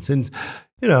was, and since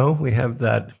we have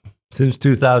that since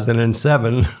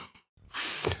 2007.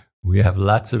 We have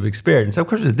lots of experience. Of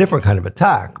course, it's a different kind of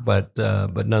attack, but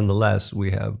nonetheless, we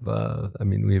have.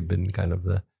 We have been kind of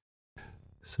the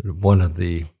sort of one of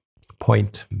the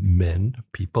point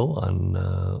people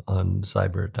on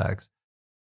cyber attacks,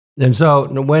 and so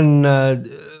when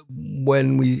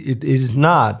it is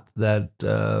not that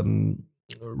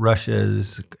Russia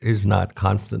is not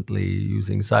constantly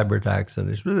using cyber attacks, and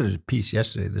there's a piece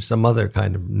yesterday. There's some other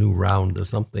kind of new round of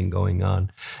something going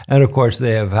on, and of course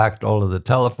they have hacked all of the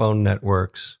telephone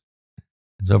networks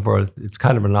and so forth. It's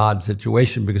kind of an odd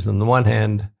situation because on the one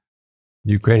hand,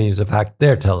 the Ukrainians have hacked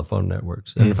their telephone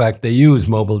networks, and in fact they use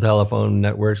mobile telephone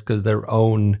networks because their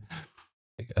own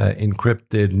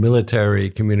encrypted military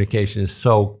communication is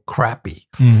so crappy.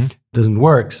 Doesn't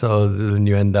work, so then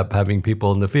you end up having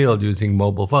people in the field using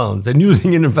mobile phones and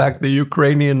using, in fact, the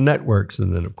Ukrainian networks.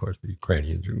 And then, of course, the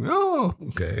Ukrainians are, oh,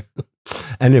 okay.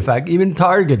 And in fact, even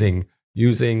targeting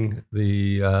using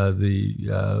the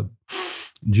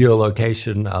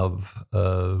geolocation of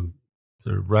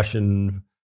sort of Russian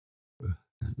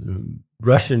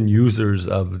users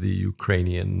of the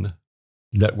Ukrainian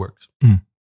networks.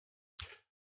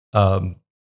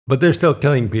 But they're still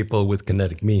killing people with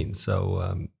kinetic means.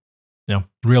 So,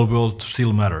 real world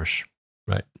still matters.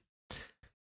 Right.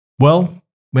 Well,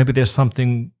 maybe there's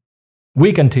something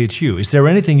we can teach you. Is there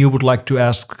anything you would like to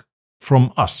ask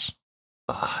from us?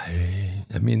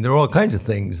 There are all kinds of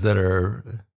things that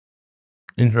are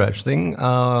interesting.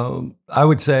 I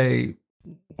would say,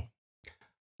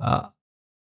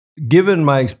 given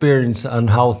my experience on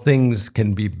how things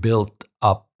can be built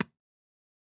up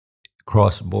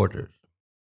cross borders,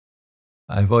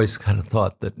 I've always kind of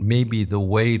thought that maybe the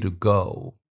way to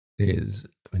go is,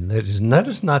 let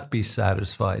us not be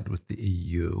satisfied with the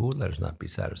EU, let us not be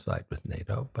satisfied with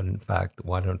NATO, but in fact,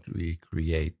 why don't we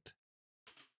create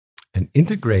an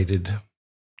integrated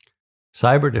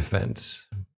cyber defense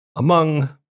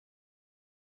among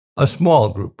a small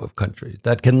group of countries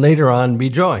that can later on be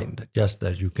joined, just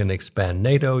as you can expand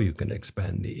NATO, you can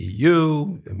expand the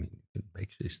EU. You can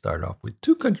actually start off with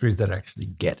 2 countries that actually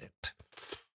get it.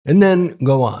 And then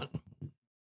go on.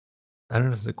 I don't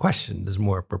know if it's a question, there's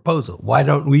more a proposal. Why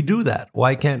don't we do that?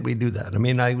 Why can't we do that?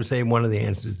 I would say one of the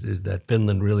answers is that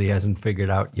Finland really hasn't figured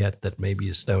out yet that maybe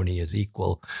Estonia is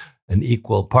an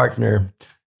equal partner.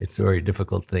 It's a very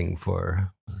difficult thing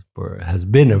has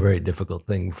been a very difficult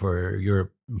thing for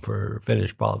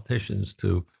Finnish politicians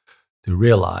to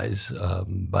realize.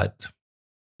 But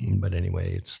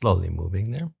anyway, it's slowly moving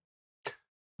there.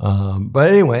 But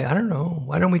anyway, I don't know.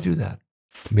 Why don't we do that?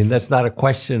 That's not a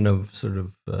question of sort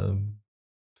of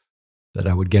that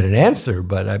I would get an answer.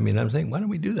 But I mean, I'm saying, why don't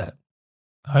we do that?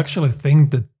 I actually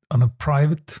think that on a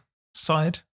private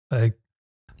side, like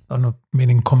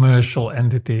meaning commercial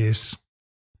entities,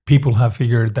 people have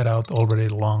figured that out already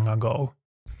long ago.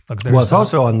 Like well, it's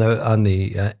also on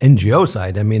the NGO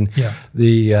side. I mean,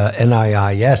 the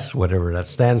NIIS, whatever that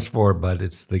stands for, but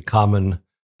it's the common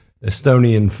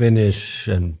Estonian, Finnish,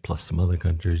 and plus some other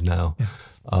countries now.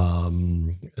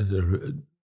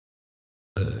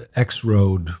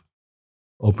 X-Road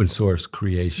open source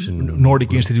creation.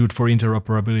 Nordic Institute for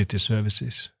Interoperability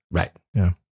Services. Right.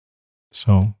 Yeah.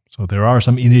 So there are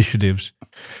some initiatives.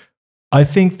 I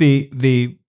think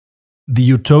the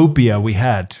utopia we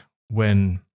had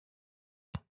when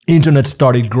internet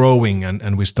started growing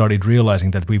and we started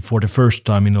realizing that we, for the first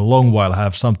time in a long while,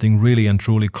 have something really and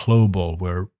truly global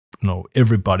where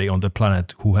everybody on the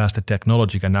planet who has the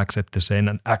technology can access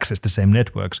the same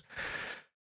networks.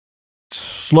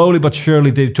 Slowly but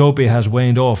surely, the utopia has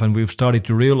waned off, and we've started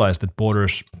to realize that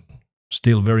borders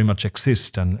still very much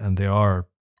exist, and there are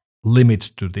limits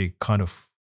to the kind of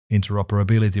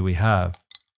interoperability we have.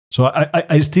 So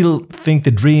I still think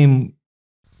the dream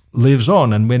lives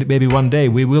on, and maybe one day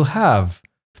we will have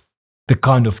the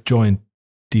kind of joint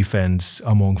defense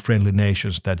among friendly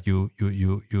nations that you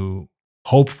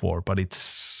hope for, but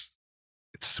it's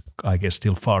I guess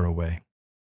still far away.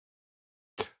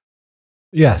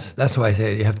 Yes, that's why I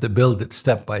say you have to build it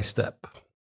step by step.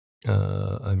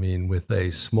 I mean, with a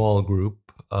small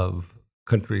group of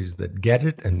countries that get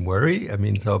it and worry. I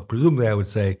mean, so presumably I would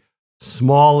say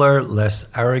smaller, less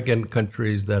arrogant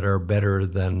countries that are better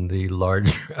than the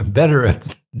larger, better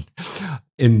at,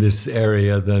 in this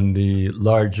area than the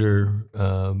larger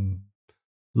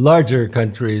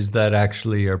countries that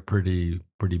actually are pretty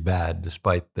bad,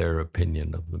 despite their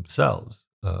opinion of themselves.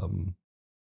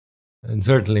 And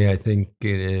certainly, I think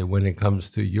when it comes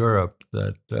to Europe,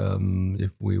 that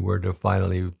if we were to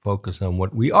finally focus on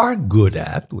what we are good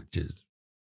at, which is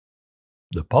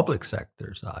the public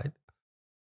sector side.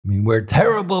 I mean, we're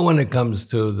terrible when it comes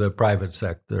to the private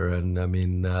sector, and I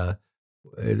mean,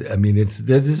 it's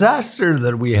the disaster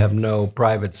that we have no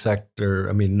private sector.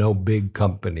 I mean, no big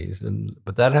companies,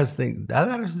 but that has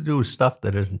to do with stuff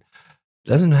that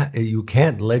you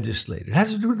can't legislate. It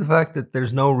has to do with the fact that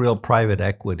there's no real private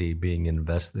equity being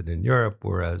invested in Europe,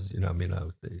 whereas I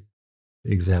would say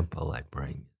the example I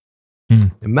bring.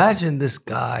 Imagine this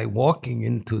guy walking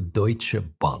into Deutsche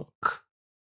Bank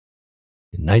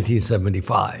in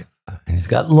 1975, and he's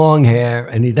got long hair,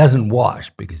 and he doesn't wash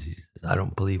because he says, I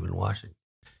don't believe in washing.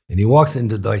 And he walks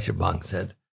into Deutsche Bank and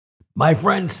said, my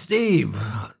friend Steve,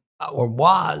 or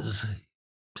was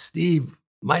Steve,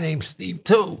 my name's Steve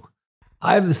too.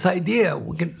 I have this idea.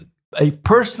 A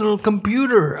personal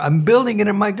computer. I'm building it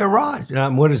in my garage.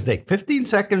 And what does it take? 15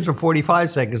 seconds or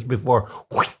 45 seconds before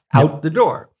out the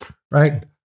door, right?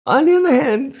 On the other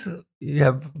hand, you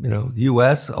have, the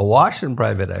U.S. awash in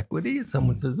private equity, and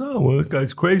someone says, oh, well, that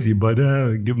guy's crazy, but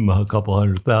give him a couple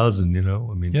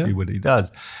 $100,000, see what he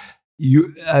does.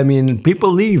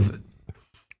 People leave.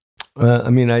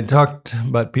 I talked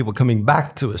about people coming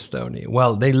back to Estonia.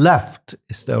 Well, they left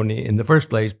Estonia in the first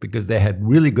place because they had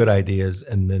really good ideas,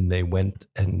 and then they went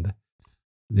to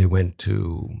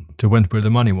where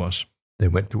the money was. They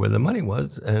went to where the money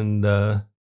was, and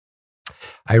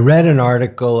I read an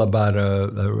article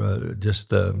about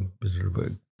just a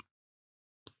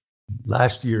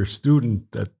last year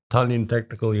student at Tallinn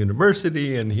Technical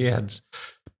University, and he had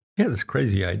this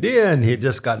crazy idea, and he had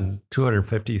just gotten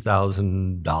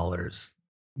 $250,000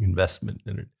 investment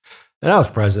in it. And I was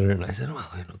president, and I said, well,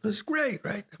 this is great,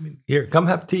 right? I mean, here, come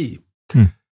have tea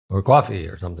or coffee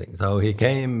or something. So he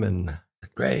came and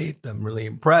said, great, I'm really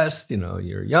impressed.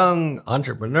 You're young,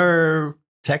 entrepreneur,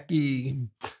 techie.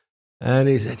 And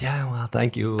he said, yeah, well,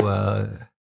 thank you. But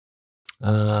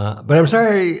I'm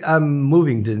sorry, I'm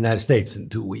moving to the United States in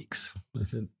 2 weeks. I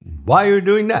said, why are you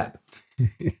doing that?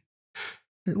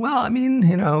 Well,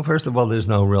 first of all, there's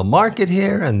no real market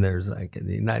here, and there's in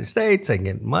the United States, I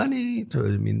get money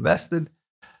to be invested.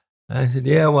 I said,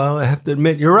 yeah, well, I have to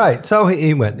admit, you're right. So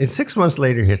he went. And 6 months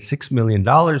later, he had $6 million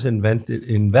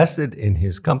invested in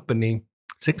his company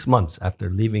 6 months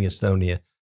after leaving Estonia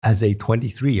as a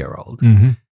 23-year-old.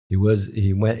 Mm-hmm.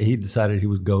 He decided he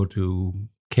would go to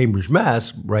Cambridge,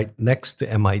 Mass, right next to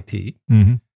MIT,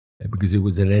 because it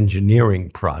was an engineering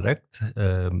product.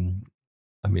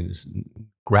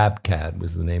 GrabCAD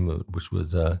was the name of it, which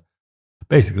was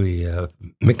basically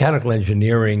mechanical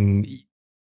engineering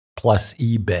plus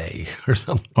eBay or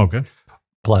something. Okay.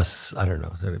 Plus, I don't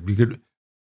know.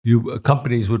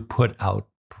 Companies would put out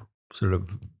sort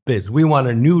of bids. We want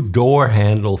a new door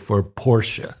handle for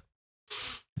Porsche.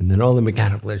 And then all the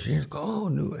mechanical engineers go, oh,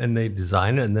 no, and they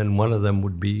design it, and then one of them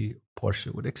would be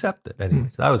Porsche would accept it.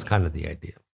 Anyways, that was kind of the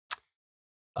idea.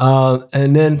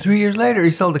 And then 3 years later, he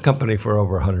sold the company for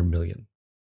over 100 million.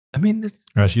 I mean,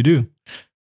 As you do.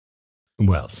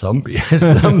 well, some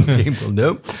people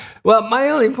do. Well, my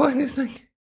only point is like,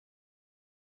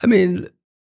 I mean,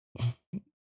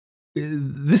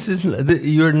 this is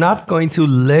you're not going to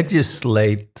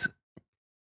legislate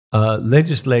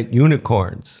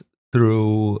unicorns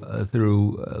through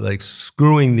like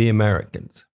screwing the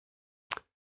Americans.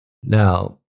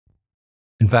 Now,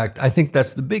 in fact, I think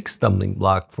that's the big stumbling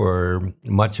block for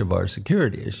much of our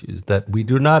security issues, that we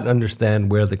do not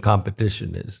understand where the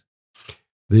competition is.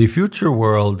 The future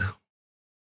world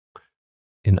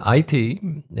in IT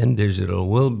and digital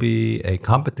will be a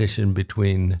competition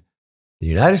between the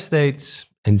United States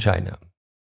and China.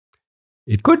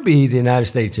 It could be the United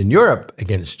States and Europe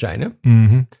against China.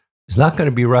 Mm-hmm. It's not going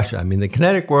to be Russia. I mean, the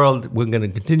kinetic world, we're going to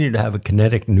continue to have a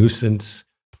kinetic nuisance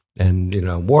and,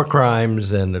 war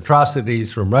crimes and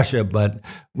atrocities from Russia, but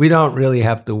we don't really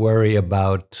have to worry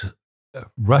about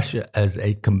Russia as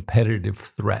a competitive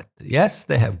threat. Yes,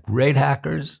 they have great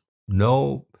hackers,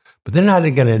 but they're not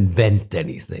going to invent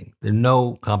anything. There's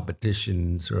no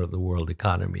competition, sort of the world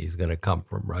economy is going to come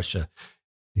from Russia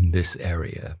in this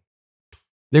area.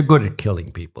 They're good at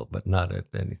killing people, but not at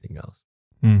anything else.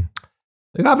 Mm.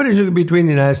 The competition between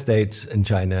the United States and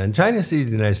China sees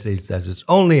the United States as its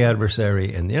only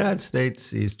adversary, and the United States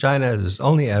sees China as its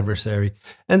only adversary.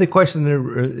 And the question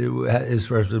is,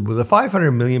 first, will the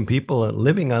 500 million people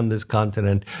living on this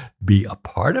continent be a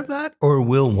part of that, or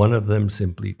will one of them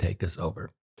simply take us over?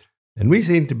 And we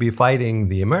seem to be fighting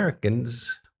the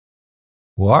Americans,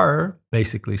 who are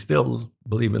basically still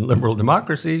believe in liberal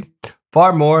democracy,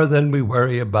 far more than we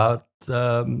worry about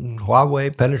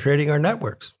Huawei penetrating our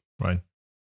networks. Right.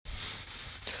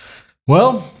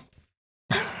 Well,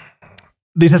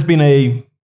 this has been a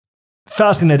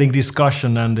fascinating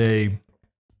discussion and a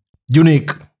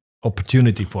unique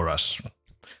opportunity for us.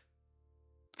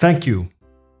 Thank you,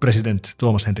 President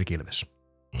Toomas Hendrik Ilves.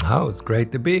 Oh, it's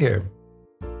great to be here.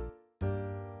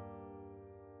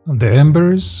 The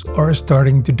embers are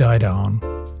starting to die down,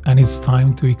 and it's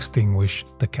time to extinguish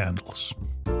the candles.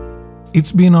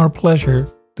 It's been our pleasure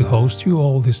to host you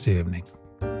all this evening.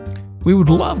 We would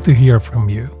love to hear from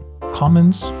you.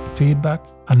 Comments, feedback,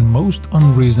 and most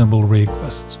unreasonable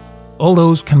requests. All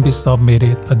those can be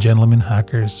submitted at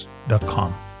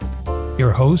gentlemanhackers.com.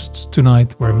 Your hosts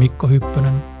tonight were Mikko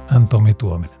Hyppönen and Tomi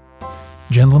Tuominen.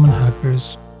 Gentleman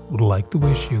Hackers would like to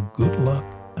wish you good luck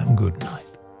and good night.